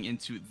Chris heading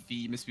into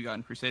the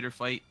Misbegotten Crusader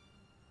fight,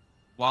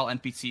 while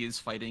NPC is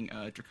fighting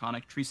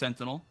Draconic Tree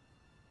Sentinel.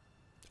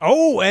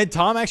 Oh, and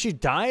Tom actually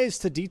dies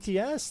to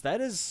DTS.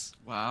 That is...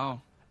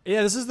 Wow.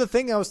 Yeah, this is the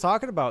thing I was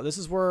talking about. This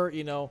is where,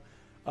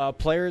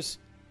 players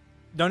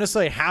don't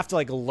necessarily have to,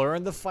 like,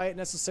 learn the fight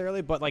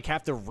necessarily, but, like,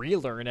 have to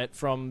relearn it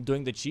from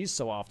doing the cheese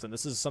so often.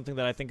 This is something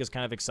that I think is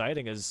kind of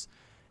exciting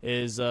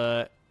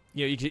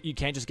you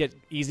can't just get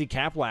easy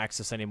capital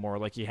access anymore.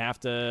 Like, you have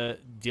to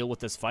deal with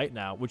this fight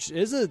now, which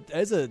is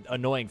a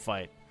annoying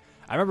fight.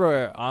 I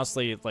remember,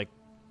 honestly, like,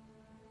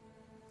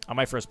 on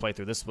my first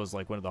playthrough, this was,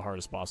 like, one of the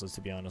hardest bosses,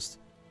 to be honest.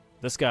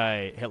 This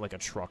guy hit like a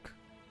truck,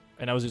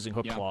 and I was using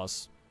hook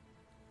claws.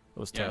 It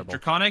was terrible.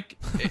 Draconic,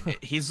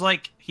 he's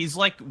like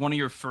one of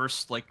your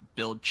first like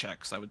build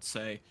checks, I would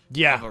say.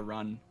 Yeah. Of a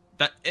run.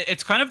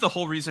 It's kind of the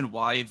whole reason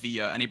why the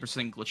any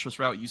percent glitchless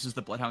route uses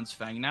the Bloodhound's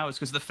Fang now, is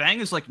because the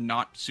Fang is like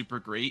not super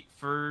great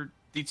for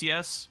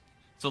DTS.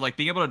 So like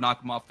being able to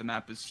knock him off the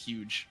map is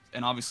huge,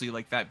 and obviously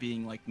like that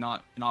being like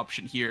not an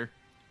option here,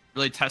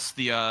 really tests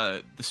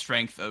the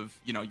strength of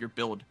your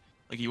build.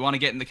 Like you want to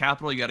get in the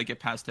capital, you got to get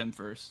past him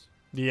first.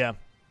 Yeah,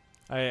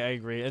 I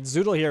agree. And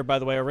Zoodle here, by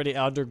the way, already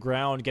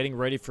underground, getting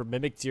ready for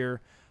Mimic Tier,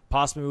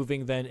 possibly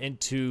moving then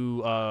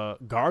into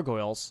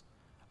Gargoyles.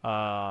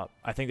 I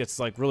think that's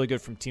like really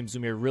good from Team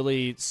Zoom here.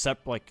 Really,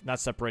 not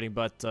separating,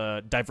 but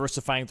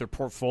diversifying their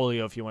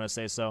portfolio, if you want to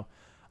say so,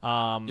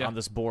 on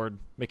this board,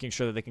 making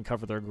sure that they can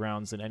cover their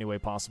grounds in any way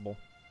possible.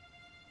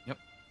 Yep.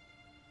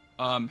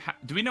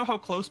 Do we know how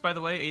close, by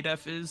the way,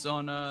 ADEF is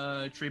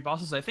on tree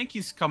bosses? I think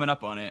he's coming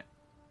up on it.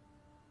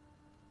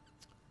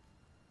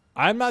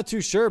 I'm not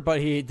too sure,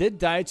 but he did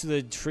die to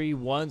the tree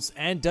once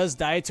and does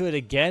die to it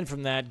again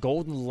from that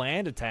golden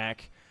land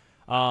attack.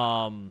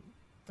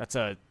 That's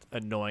a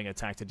annoying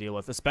attack to deal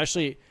with,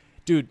 especially,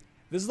 dude,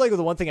 this is like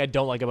the one thing I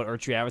don't like about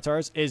Archery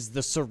avatars is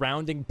the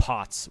surrounding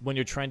pots when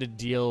you're trying to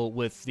deal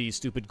with the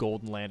stupid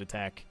golden land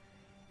attack.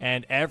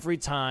 And every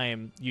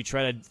time you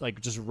try to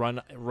like just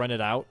run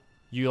it out,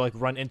 you like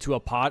run into a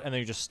pot and then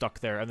you're just stuck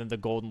there, and then the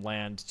golden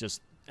land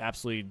just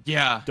absolutely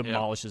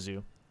demolishes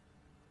you.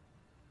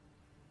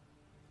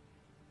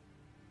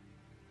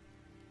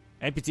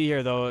 NPT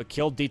here, though,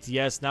 killed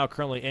DTS, now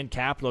currently in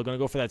Capital. Going to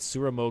go for that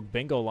Suramog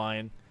bingo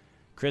line.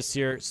 Chris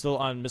here, still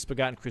on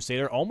Misbegotten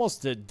Crusader.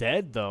 Almost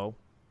dead, though.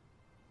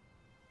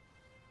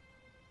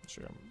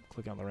 Sure, I'm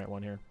clicking on the right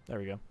one here. There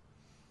we go.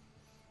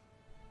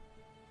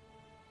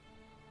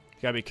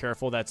 Got to be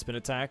careful. That spin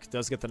attack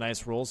does get the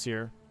nice rolls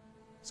here.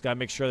 Just got to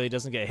make sure that he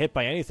doesn't get hit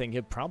by anything.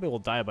 He probably will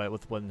die by it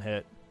with one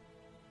hit.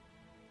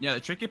 Yeah, the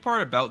tricky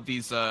part about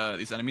these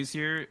enemies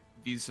here,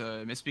 these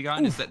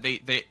Misbegotten, is that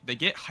they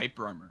get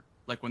hyper armor.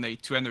 Like when they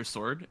two-hand their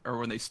sword, or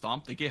when they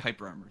stomp, they get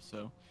hyper armor.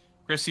 So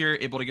Chris here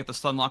able to get the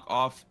stun lock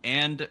off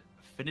and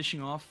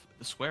finishing off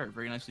the square.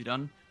 Very nicely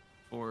done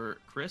for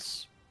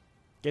Chris.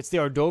 Gets the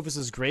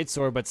Ardovis's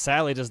greatsword, but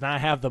sadly does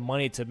not have the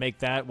money to make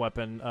that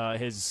weapon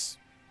his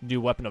new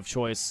weapon of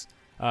choice.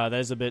 That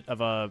is a bit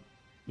of a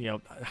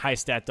high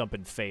stat dump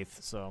in Faith,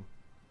 so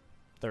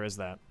there is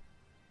that.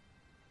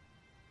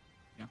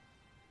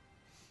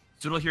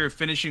 Zoodle here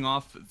finishing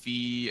off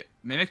the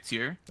Mimic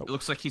Tier. It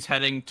looks like he's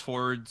heading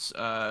towards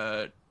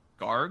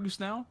Gargs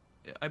now,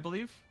 I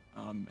believe.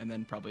 And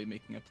then probably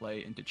making a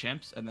play into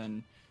Champs. And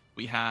then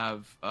we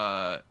have,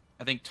 I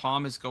think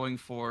Tom is going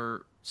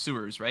for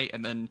Sewers, right?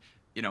 And then,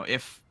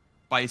 if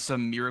by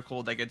some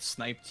miracle that gets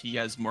sniped, he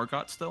has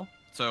Morgott still.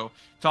 So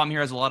Tom here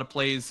has a lot of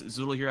plays.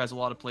 Zoodle here has a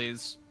lot of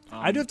plays.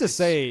 I do have to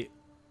say,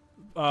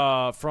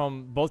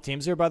 from both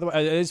teams here, by the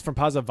way, it is from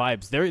Positive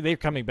Vibes. They're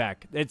coming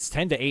back. It's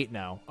 10-8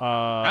 now.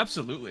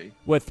 Absolutely.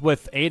 With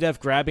ADEF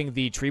grabbing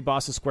the Tree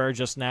Bosses square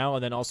just now,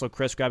 and then also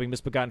Chris grabbing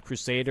Misbegotten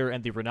Crusader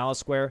and the Renala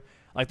square.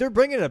 Like, they're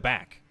bringing it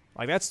back.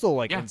 Like, that's still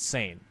like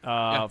insane.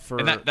 For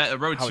and that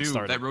road how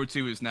 2, that road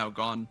 2 is now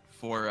gone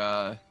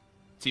for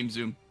Team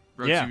Zoom.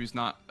 Road 2 is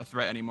not a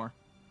threat anymore.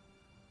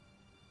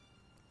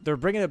 They're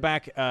bringing it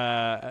back.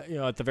 At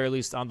the very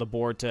least on the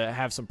board to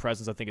have some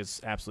presence. I think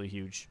is absolutely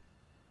huge.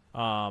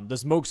 The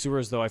Smoke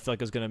Sewers, though, I feel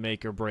like is going to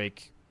make or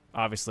break,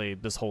 obviously,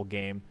 this whole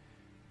game.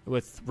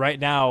 With right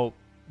now,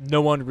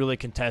 no one really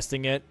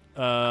contesting it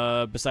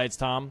besides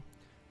Tom.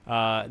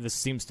 This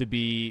seems to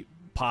be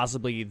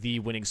possibly the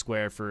winning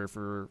square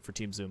for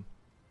Team Zoom.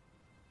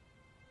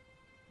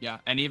 Yeah,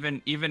 and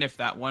even if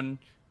that one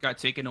got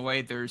taken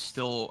away, there's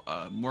still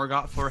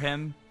Morgott for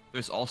him.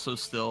 There's also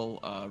still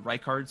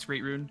Rykard's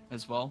Great Rune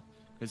as well,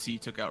 because he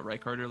took out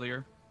Rykard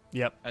earlier.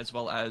 Yep. As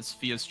well as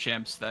Fia's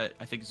Champs that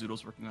I think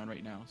Zoodle's working on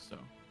right now. So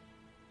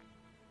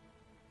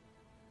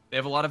they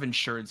have a lot of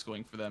insurance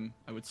going for them,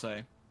 I would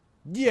say.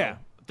 Yeah.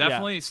 So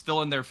definitely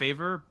still in their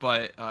favor,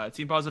 but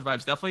Team Positive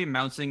Vibes definitely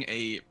mounting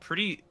a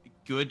pretty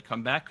good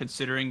comeback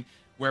considering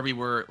where we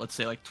were, let's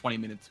say, like 20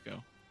 minutes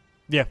ago.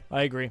 Yeah,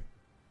 I agree.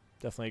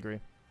 Definitely agree.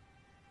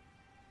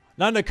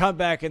 Not a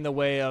comeback in the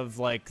way of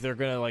like they're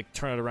gonna like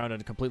turn it around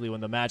and completely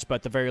win the match, but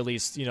at the very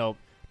least, you know,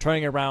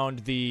 turning around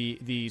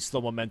the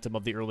slow momentum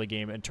of the early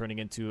game and turning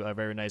into a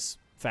very nice,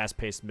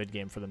 fast-paced mid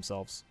game for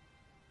themselves.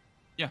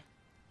 Yeah,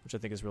 which I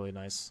think is really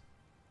nice.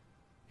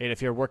 And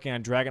if you're working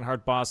on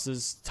Dragonheart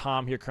bosses,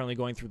 Tom here currently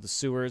going through the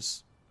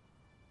sewers.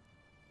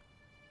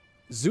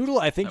 Zoodle,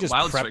 I think, just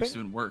Wild prepping. Strike's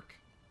doing work.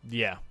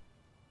 Yeah.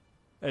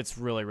 It's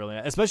really, really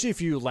nice. Especially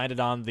if you landed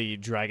on the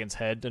Dragon's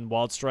Head in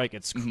Wild Strike,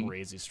 it's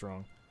crazy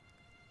strong.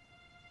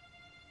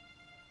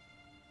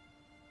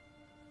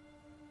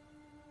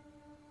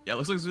 Yeah, it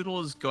looks like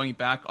Zoodle is going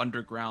back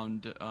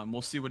underground.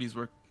 We'll see what he's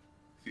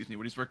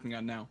working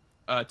on now.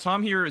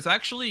 Tom here is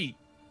actually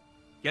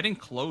getting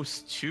close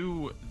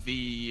to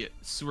the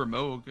Sewer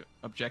Moog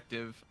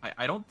objective.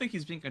 I don't think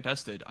he's being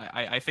contested.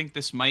 I think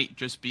this might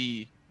just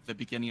be the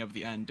beginning of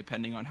the end,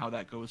 depending on how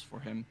that goes for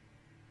him.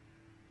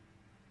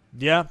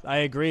 Yeah, I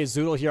agree.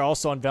 Zoodle here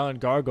also on Valiant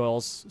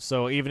Gargoyles,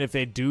 so even if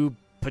they do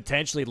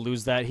potentially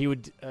lose that, he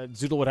would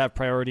Zoodle would have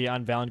priority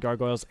on Valiant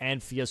Gargoyles and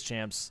Fias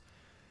Champs,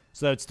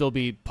 so that would still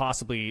be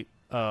possibly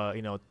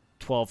 12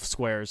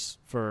 squares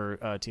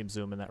for Team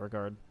Zoom in that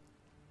regard.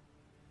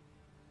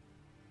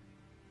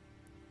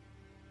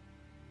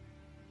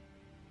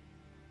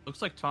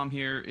 Looks like Tom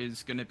here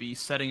is going to be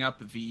setting up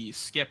the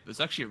skip. There's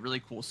actually a really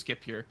cool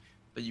skip here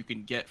that you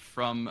can get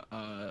from...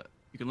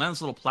 you can land on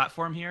this little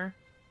platform here,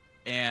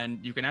 and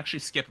you can actually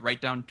skip right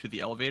down to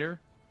the elevator,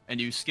 and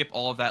you skip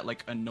all of that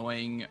like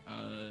annoying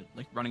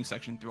like running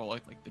section through all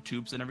like the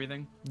tubes and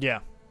everything. Yeah.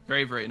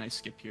 Very, very nice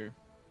skip here.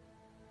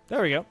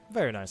 There we go.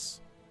 Very nice.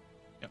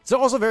 Yep. It's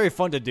also very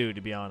fun to do,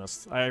 to be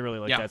honest. I really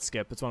like that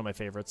skip. It's one of my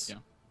favorites. Yeah.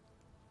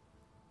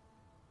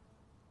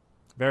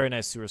 Very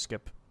nice sewer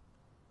skip.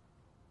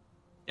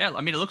 Yeah,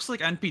 I mean, it looks like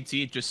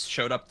NPT just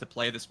showed up to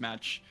play this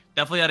match.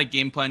 Definitely had a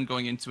game plan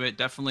going into it.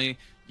 Definitely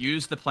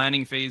used the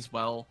planning phase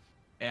well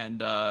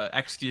and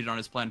executed on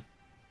his plan.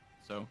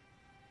 So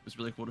it was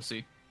really cool to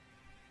see.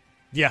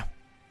 Yeah.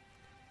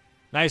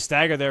 Nice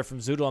stagger there from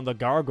Zoodle on the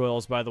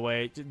Gargoyles, by the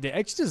way. They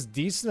actually does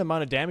decent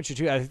amount of damage here,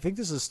 too. I think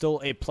this is still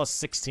a plus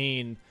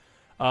 16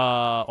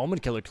 Omen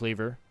Killer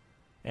Cleaver.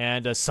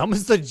 And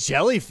summons the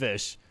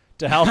Jellyfish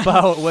to help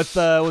out with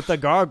the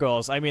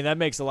Gargoyles. I mean, that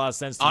makes a lot of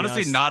sense to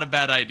Honestly, not a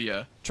bad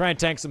idea. Try and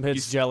tank some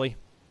hits, Jelly.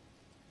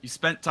 You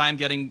spent time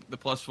getting the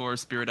 +4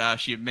 Spirit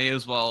Ash. You may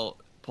as well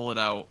pull it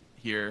out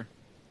here.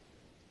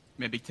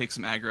 Maybe take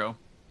some aggro.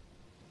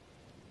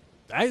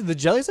 The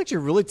Jelly's actually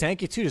really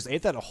tanky, too. Just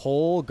ate that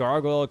whole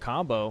Gargoyle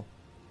combo.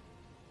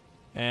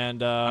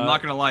 And I'm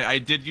not going to lie. I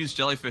did use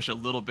Jellyfish a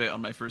little bit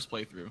on my first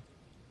playthrough.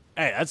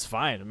 Hey, that's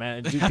fine,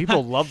 man. Dude,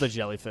 people love the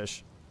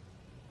Jellyfish.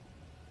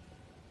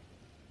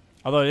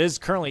 Although it is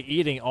currently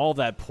eating all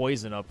that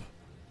poison up.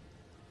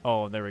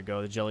 Oh, there we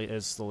go. The Jelly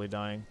is slowly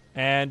dying.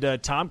 And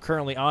Tom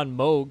currently on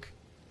Moog.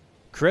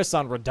 Chris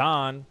on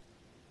Radon.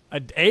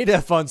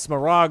 Adef on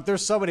Smaragd.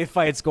 There's so many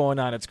fights going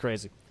on. It's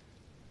crazy.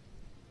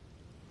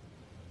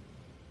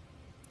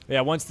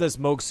 Yeah, once this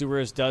Moog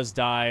Sewers does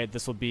die,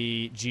 this will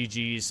be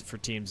GG's for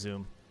Team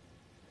Zoom.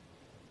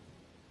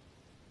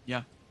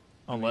 Yeah.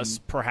 Unless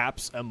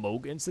perhaps a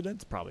Moog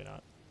incident? Probably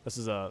not. This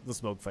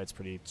Moog fight's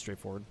pretty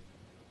straightforward.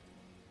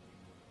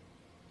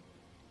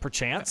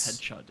 Perchance?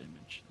 Headshot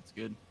damage. That's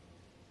good.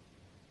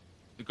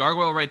 The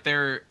Gargoyle right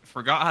there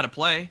forgot how to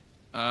play.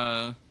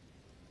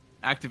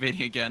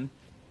 Activating again.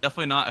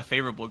 Definitely not a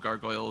favorable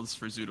Gargoyles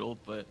for Zoodle,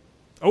 but...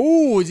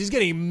 Oh, he's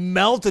getting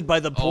melted by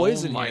the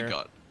poison here. Oh my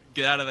god.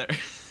 Get out of there.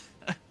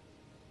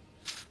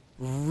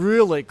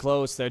 Really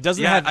close there.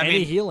 Doesn't have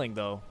any healing,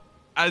 though.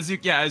 As you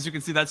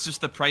can see, that's just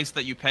the price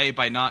that you pay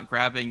by not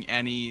grabbing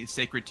any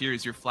Sacred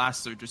Tears. Your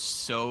flasks are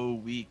just so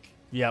weak.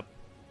 Yep.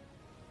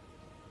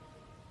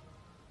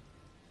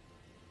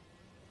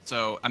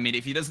 So, I mean,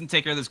 if he doesn't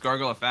take care of this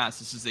Gargoyle fast,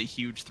 this is a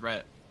huge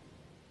threat.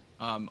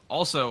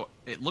 Also,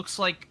 it looks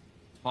like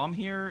Tom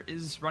here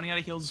is running out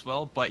of heals as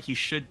well, but he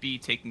should be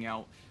taking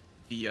out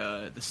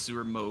the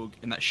Sewer Moog,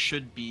 and that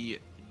should be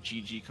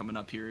GG coming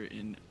up here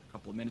in a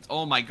couple of minutes.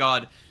 Oh my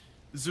god.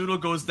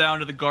 Zoodle goes down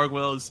to the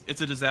Gargoyles.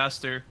 It's a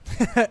disaster.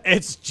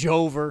 It's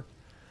Jover.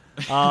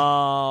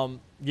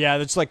 Yeah,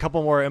 there's like a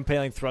couple more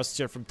impaling thrusts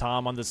here from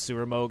Tom on the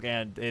Sewer Moog,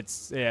 and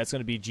it's going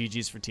to be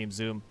GG's for Team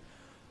Zoom.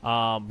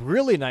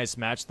 Really nice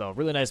match, though.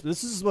 Really nice.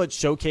 This is what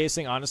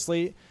showcasing,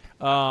 honestly,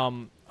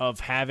 of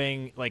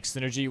having like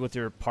synergy with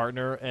your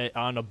partner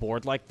on a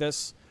board like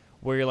this,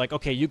 where you're like,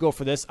 okay, you go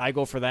for this, I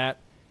go for that,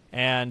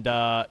 and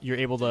you're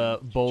able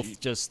to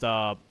both just,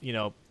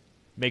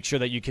 make sure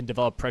that you can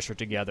develop pressure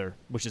together,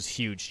 which is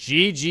huge.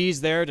 GG's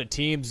there to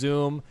Team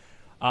Zoom.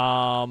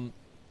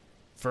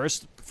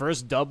 First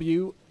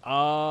W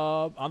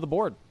on the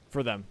board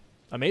for them.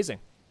 Amazing.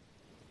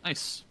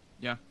 Nice.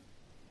 Yeah.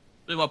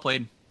 Really well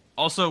played.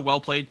 Also well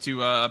played to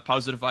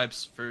Positive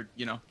Vibes for,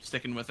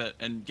 sticking with it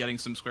and getting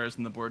some squares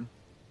on the board.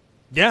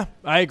 Yeah,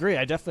 I agree.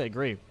 I definitely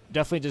agree.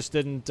 Definitely just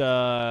didn't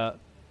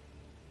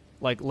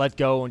like let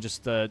go and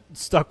just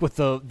stuck with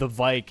the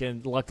Vike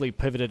and luckily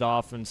pivoted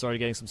off and started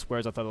getting some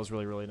squares. I thought that was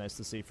really, really nice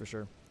to see for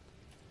sure.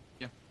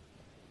 Yeah.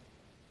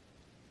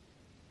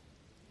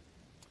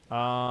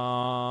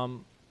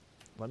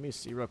 Let me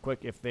see real quick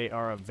if they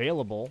are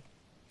available.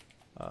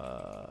 I'm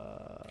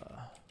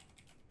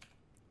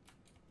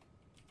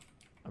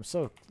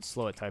so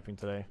slow at typing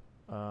today.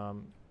 All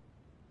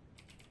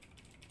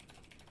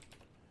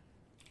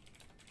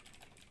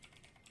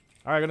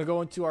right, going to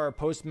go into our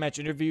post-match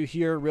interview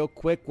here real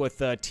quick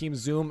with Team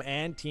Zoom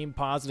and Team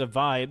Positive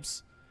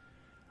Vibes.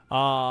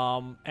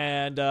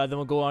 And then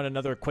we'll go on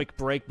another quick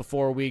break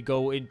before we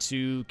go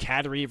into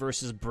Cattery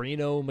versus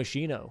Brino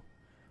Machino.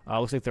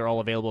 Looks like they're all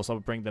available, so I'll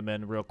bring them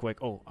in real quick.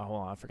 Oh,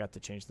 hold on, I forgot to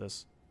change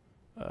this.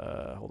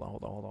 Hold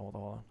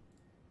on.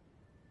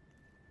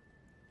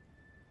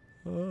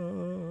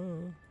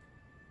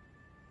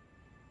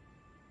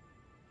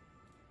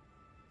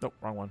 Nope,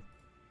 wrong one.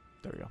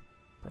 There we go.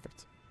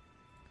 Perfect.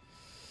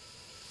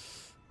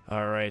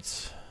 All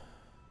right.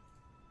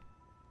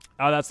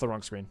 Oh, that's the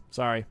wrong screen.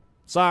 Sorry.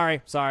 All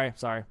right,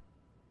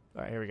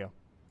 here we go.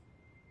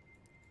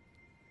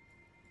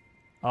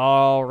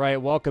 All right,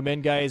 welcome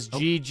in, guys.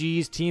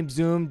 GG's, Team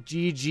Zoom.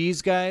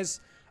 GG's, guys.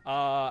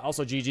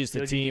 Also, GG's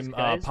to Team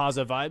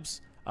Positive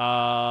Vibes.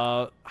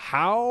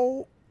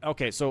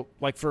 Okay, so,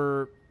 like,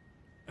 for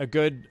a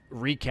good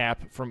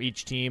recap from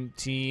each team,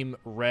 Team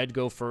Red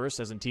go first,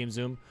 as in Team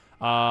Zoom.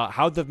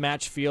 How'd the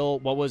match feel?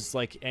 What was,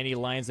 like, any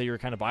lines that you were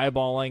kind of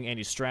eyeballing?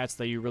 Any strats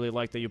that you really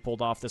liked that you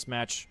pulled off this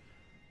match?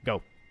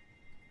 Go.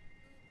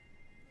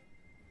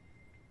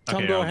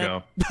 Okay, I'll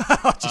go.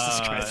 Oh,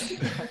 Jesus Christ.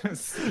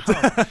 So,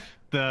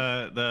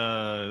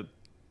 the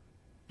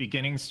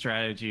beginning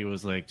strategy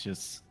was, like,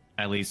 just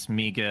at least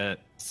me get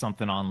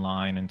something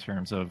online in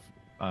terms of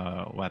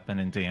weapon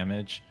and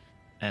damage,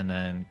 and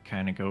then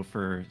kind of go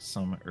for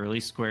some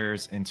early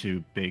squares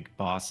into big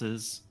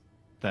bosses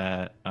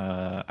that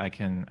I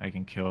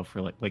can kill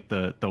for like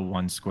the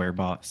one square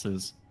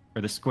bosses,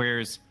 or the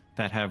squares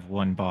that have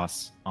one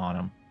boss on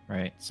them,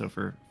 right? So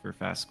for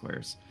fast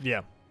squares.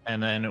 Yeah.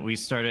 And then we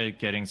started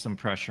getting some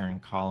pressure in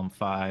column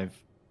 5,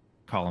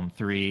 column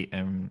 3,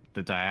 and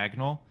the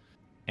diagonal.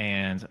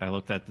 And I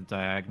looked at the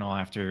diagonal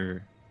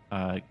after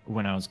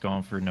when I was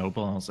going for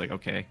noble, and I was like,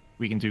 okay,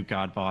 we can do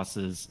god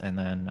bosses, and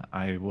then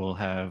I will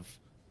have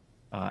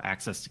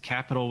access to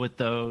capital with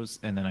those,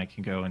 and then I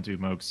can go and do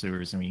Moog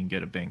Sewers, and we can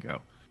get a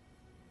bingo.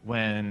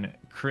 When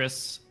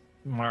Chris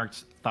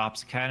marked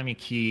Thop's Academy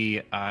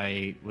key,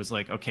 I was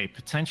like, okay,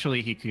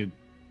 potentially he could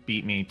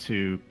beat me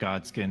to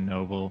Godskin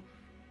Noble,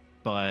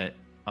 but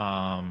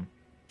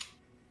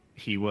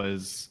he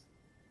was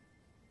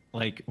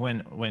like,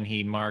 when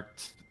he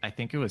marked, I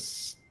think it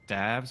was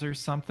Stabs or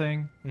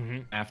something,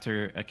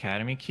 after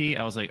Academy key,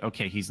 I was like,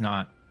 okay, he's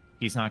not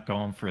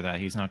going for that.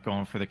 He's not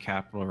going for the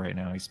capital right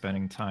now. He's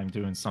spending time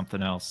doing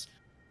something else.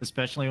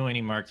 Especially when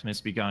he marked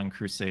Misbegotten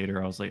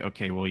Crusader, I was like,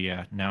 okay, well,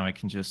 yeah, now I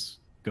can just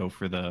go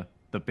for the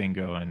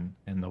bingo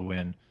and the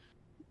win.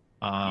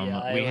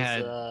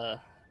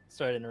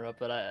 Sorry to interrupt,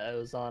 but I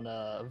was on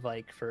a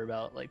Vike for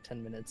about like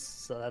 10 minutes,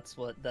 so that's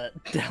what that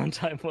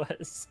downtime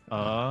was.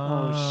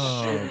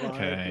 Oh, shit.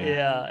 Okay.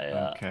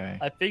 Yeah. Okay.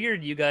 I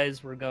figured you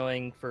guys were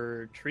going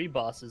for tree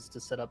bosses to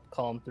set up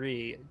column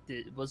 3.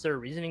 Was there a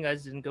reason you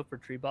guys didn't go for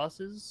tree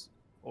bosses?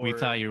 Or... We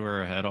thought you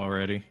were ahead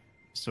already,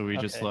 so we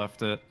just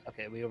left it.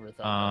 Okay, we overthought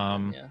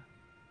that, yeah.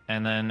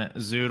 And then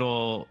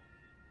Zoodle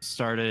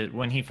started,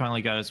 when he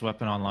finally got his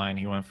weapon online,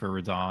 he went for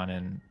Radon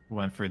and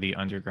went for the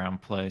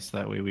underground play, so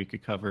that way we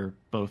could cover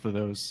both of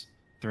those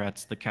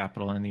threats, the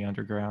capital and the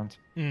underground.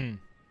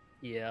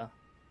 Yeah.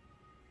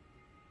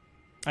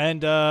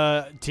 And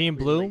Team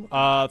Blue,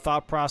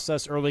 thought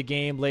process, early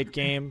game, late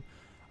game,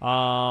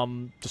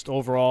 just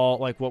overall,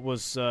 like, what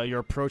was your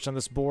approach on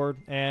this board?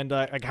 And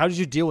like, how did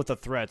you deal with the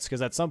threats?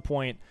 Because at some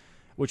point,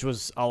 which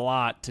was a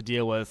lot to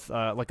deal with,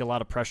 like a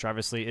lot of pressure,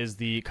 obviously, is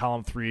the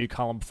column 3,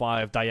 column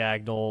 5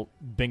 diagonal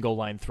bingo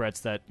line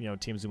threats that, you know,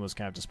 Team Zoom was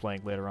kind of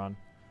displaying later on.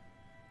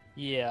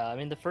 Yeah, I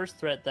mean, the first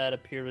threat that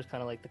appeared was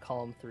kind of like the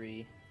column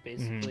 3,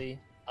 basically.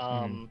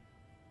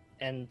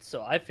 And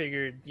so I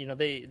figured, you know,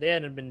 they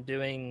hadn't been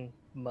doing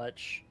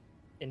much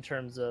in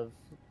terms of,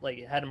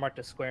 like, hadn't marked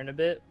a square in a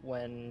bit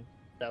when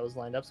that was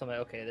lined up. So I'm like,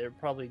 okay, they're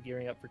probably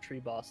gearing up for tree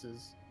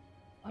bosses.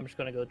 I'm just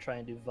going to go try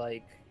and do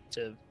Vike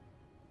to,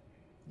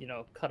 you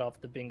know, cut off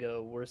the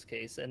bingo worst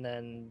case. And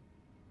then,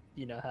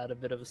 you know, had a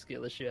bit of a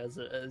skill issue as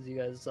you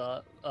guys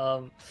saw.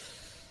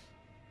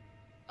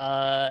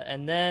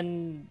 And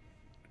then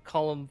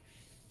column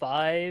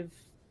 5,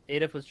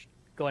 Adif was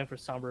going for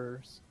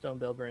Somber Stone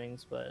Bell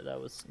Bearings, but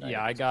that was sniped.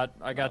 Yeah, I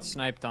got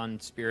sniped on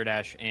Spirit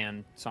Ash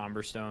and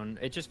Somber Stone.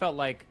 It just felt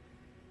like,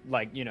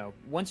 you know,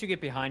 once you get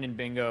behind in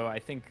bingo, I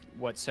think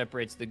what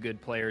separates the good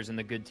players and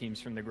the good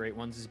teams from the great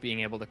ones is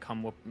being able to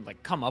come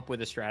up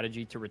with a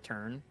strategy to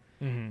return.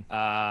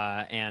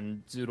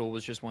 And Zoodle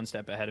was just one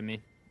step ahead of me.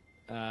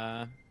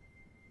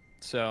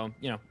 So,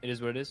 you know, it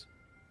is what it is.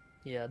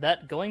 Yeah,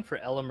 that going for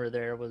Elimer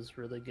there was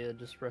really good,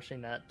 just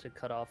rushing that to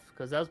cut off,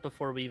 because that was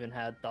before we even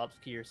had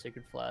Thopsky or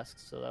Sacred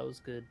Flasks, so that was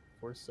good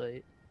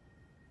foresight.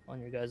 on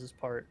your guys'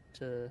 part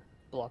to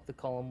block the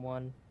column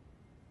 1.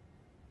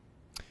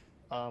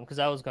 Because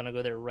I was gonna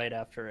go there right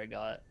after I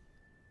got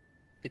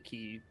the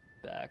key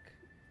back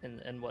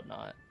and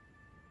whatnot.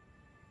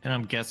 And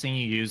I'm guessing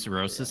you used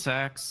Rosa's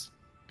axe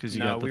because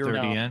you got the 30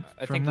 int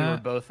I from think that? we were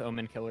both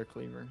Omen Killer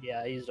Cleaver.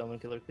 Yeah, I used Omen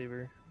Killer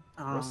Cleaver.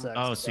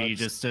 Oh, so you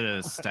just did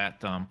a stat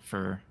dump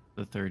for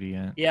the 30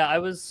 int. Yeah, I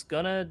was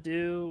gonna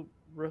do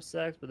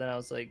Rosax, but then I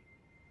was like,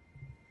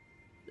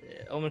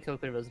 Omen Killer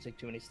Cleaver doesn't take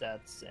too many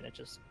stats, and it's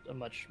just a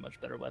much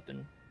better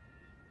weapon.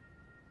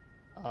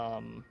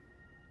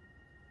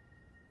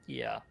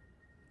 Yeah,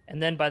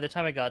 and then by the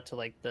time I got to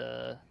like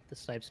the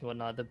snipes and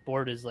whatnot, the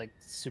board is like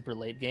super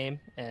late game,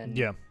 and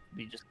Yeah.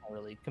 we just can't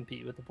really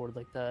compete with the board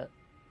like that.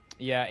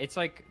 Yeah, it's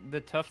like the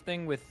tough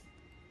thing with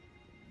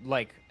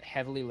like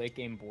heavily late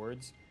game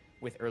boards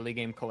with early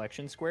game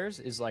collection squares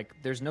is like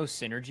there's no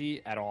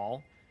synergy at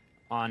all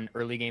on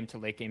early game to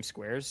late game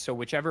squares. So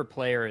whichever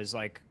player is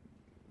like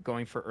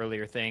going for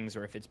earlier things,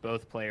 or if it's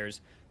both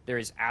players, there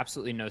is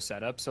absolutely no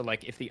setup. So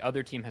like if the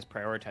other team has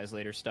prioritized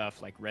later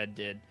stuff like Red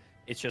did,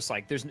 it's just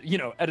like there's, you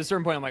know, at a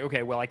certain point I'm like,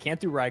 okay, well, I can't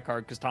do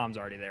Rykard because Tom's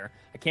already there.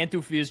 I can't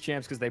do Fuse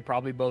Champs because they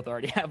probably both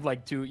already have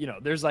like 2, you know,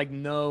 there's like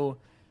no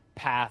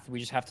path. We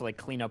just have to like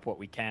clean up what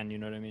we can, you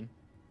know what I mean?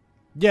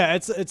 Yeah,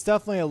 it's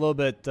definitely a little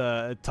bit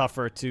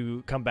tougher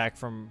to come back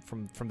from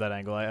that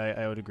angle.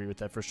 I would agree with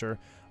that for sure.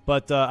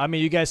 But I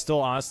mean, you guys still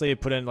honestly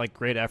put in like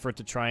great effort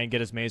to try and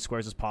get as many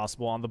squares as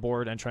possible on the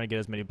board and try and get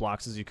as many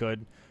blocks as you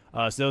could.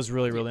 So that was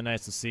really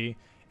nice to see.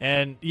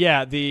 And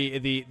yeah,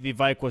 the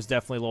Vike was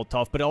definitely a little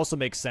tough, but it also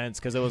makes sense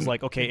because it was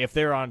like, okay, if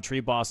they're on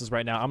tree bosses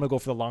right now, I'm gonna go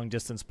for the long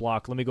distance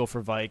block. Let me go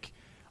for Vike,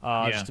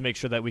 just to make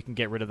sure that we can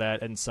get rid of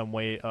that in some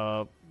way,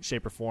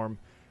 shape, or form.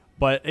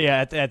 But yeah,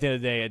 at the end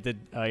of the day, it did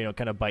you know,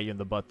 kind of bite you in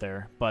the butt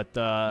there. But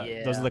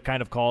those are the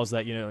kind of calls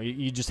that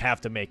you just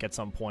have to make at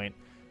some point.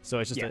 So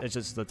it's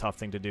just a tough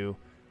thing to do.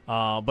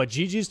 But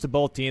GG's to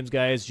both teams,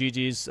 guys.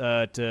 GG's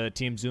to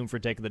Team Zoom for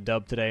taking the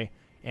dub today.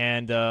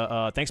 And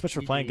thanks so much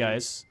for playing,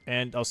 guys.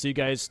 And I'll see you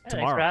guys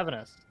tomorrow. Thanks for having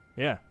us.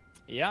 Yeah.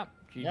 Yeah.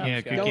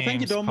 Yeah, good games, thank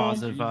you, Domo.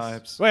 positive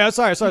vibes. Wait, I'm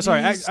sorry.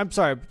 I'm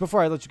sorry.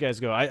 Before I let you guys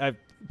go, I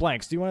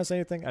Blanks, do you want to say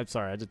anything? I'm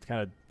sorry. I just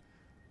kind of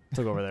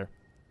took over there.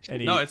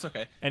 No, it's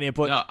okay. Any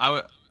input? No,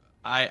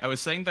 I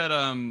was saying that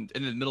in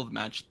the middle of the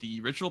match,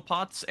 the ritual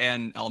pots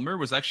and Elmer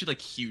was actually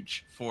like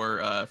huge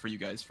for you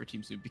guys for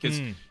Team Zoom because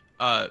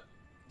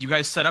you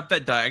guys set up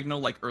that diagonal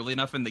like early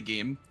enough in the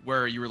game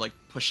where you were like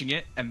pushing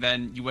it, and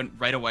then you went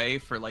right away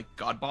for like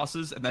god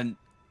bosses, and then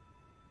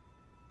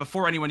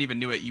before anyone even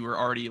knew it, you were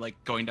already like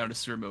going down to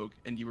Surmog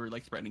and you were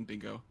like threatening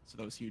Bingo. So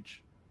that was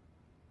huge.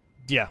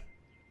 Yeah.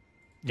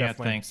 Yeah,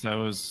 Definitely. thanks. That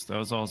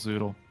was all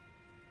Zoodle.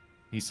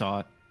 He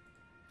saw it.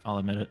 I'll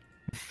admit it.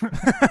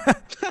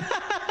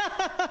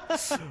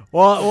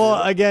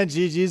 Well, again,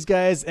 GG's,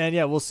 guys, and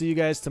yeah, we'll see you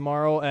guys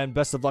tomorrow, and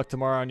best of luck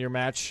tomorrow on your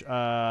match.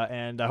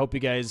 And I hope you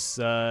guys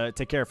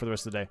take care for the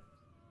rest of the day.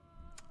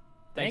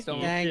 Thanks, Thank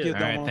Domo. Thank you, All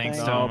right, Domo. thanks,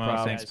 Thank No Domo.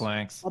 problem. Thanks,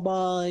 Blanks.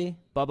 Bye-bye.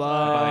 Bye-bye.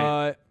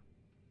 Bye.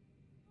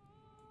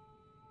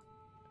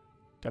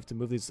 Do I have to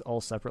move these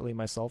all separately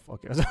myself?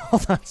 Okay,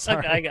 hold on.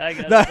 Sorry. Okay, I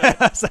got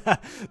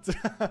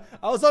it.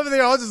 I was hoping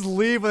I'll just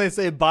leave when they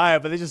say bye,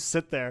 but they just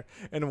sit there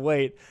and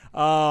wait.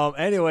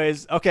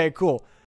 Anyways, okay, cool.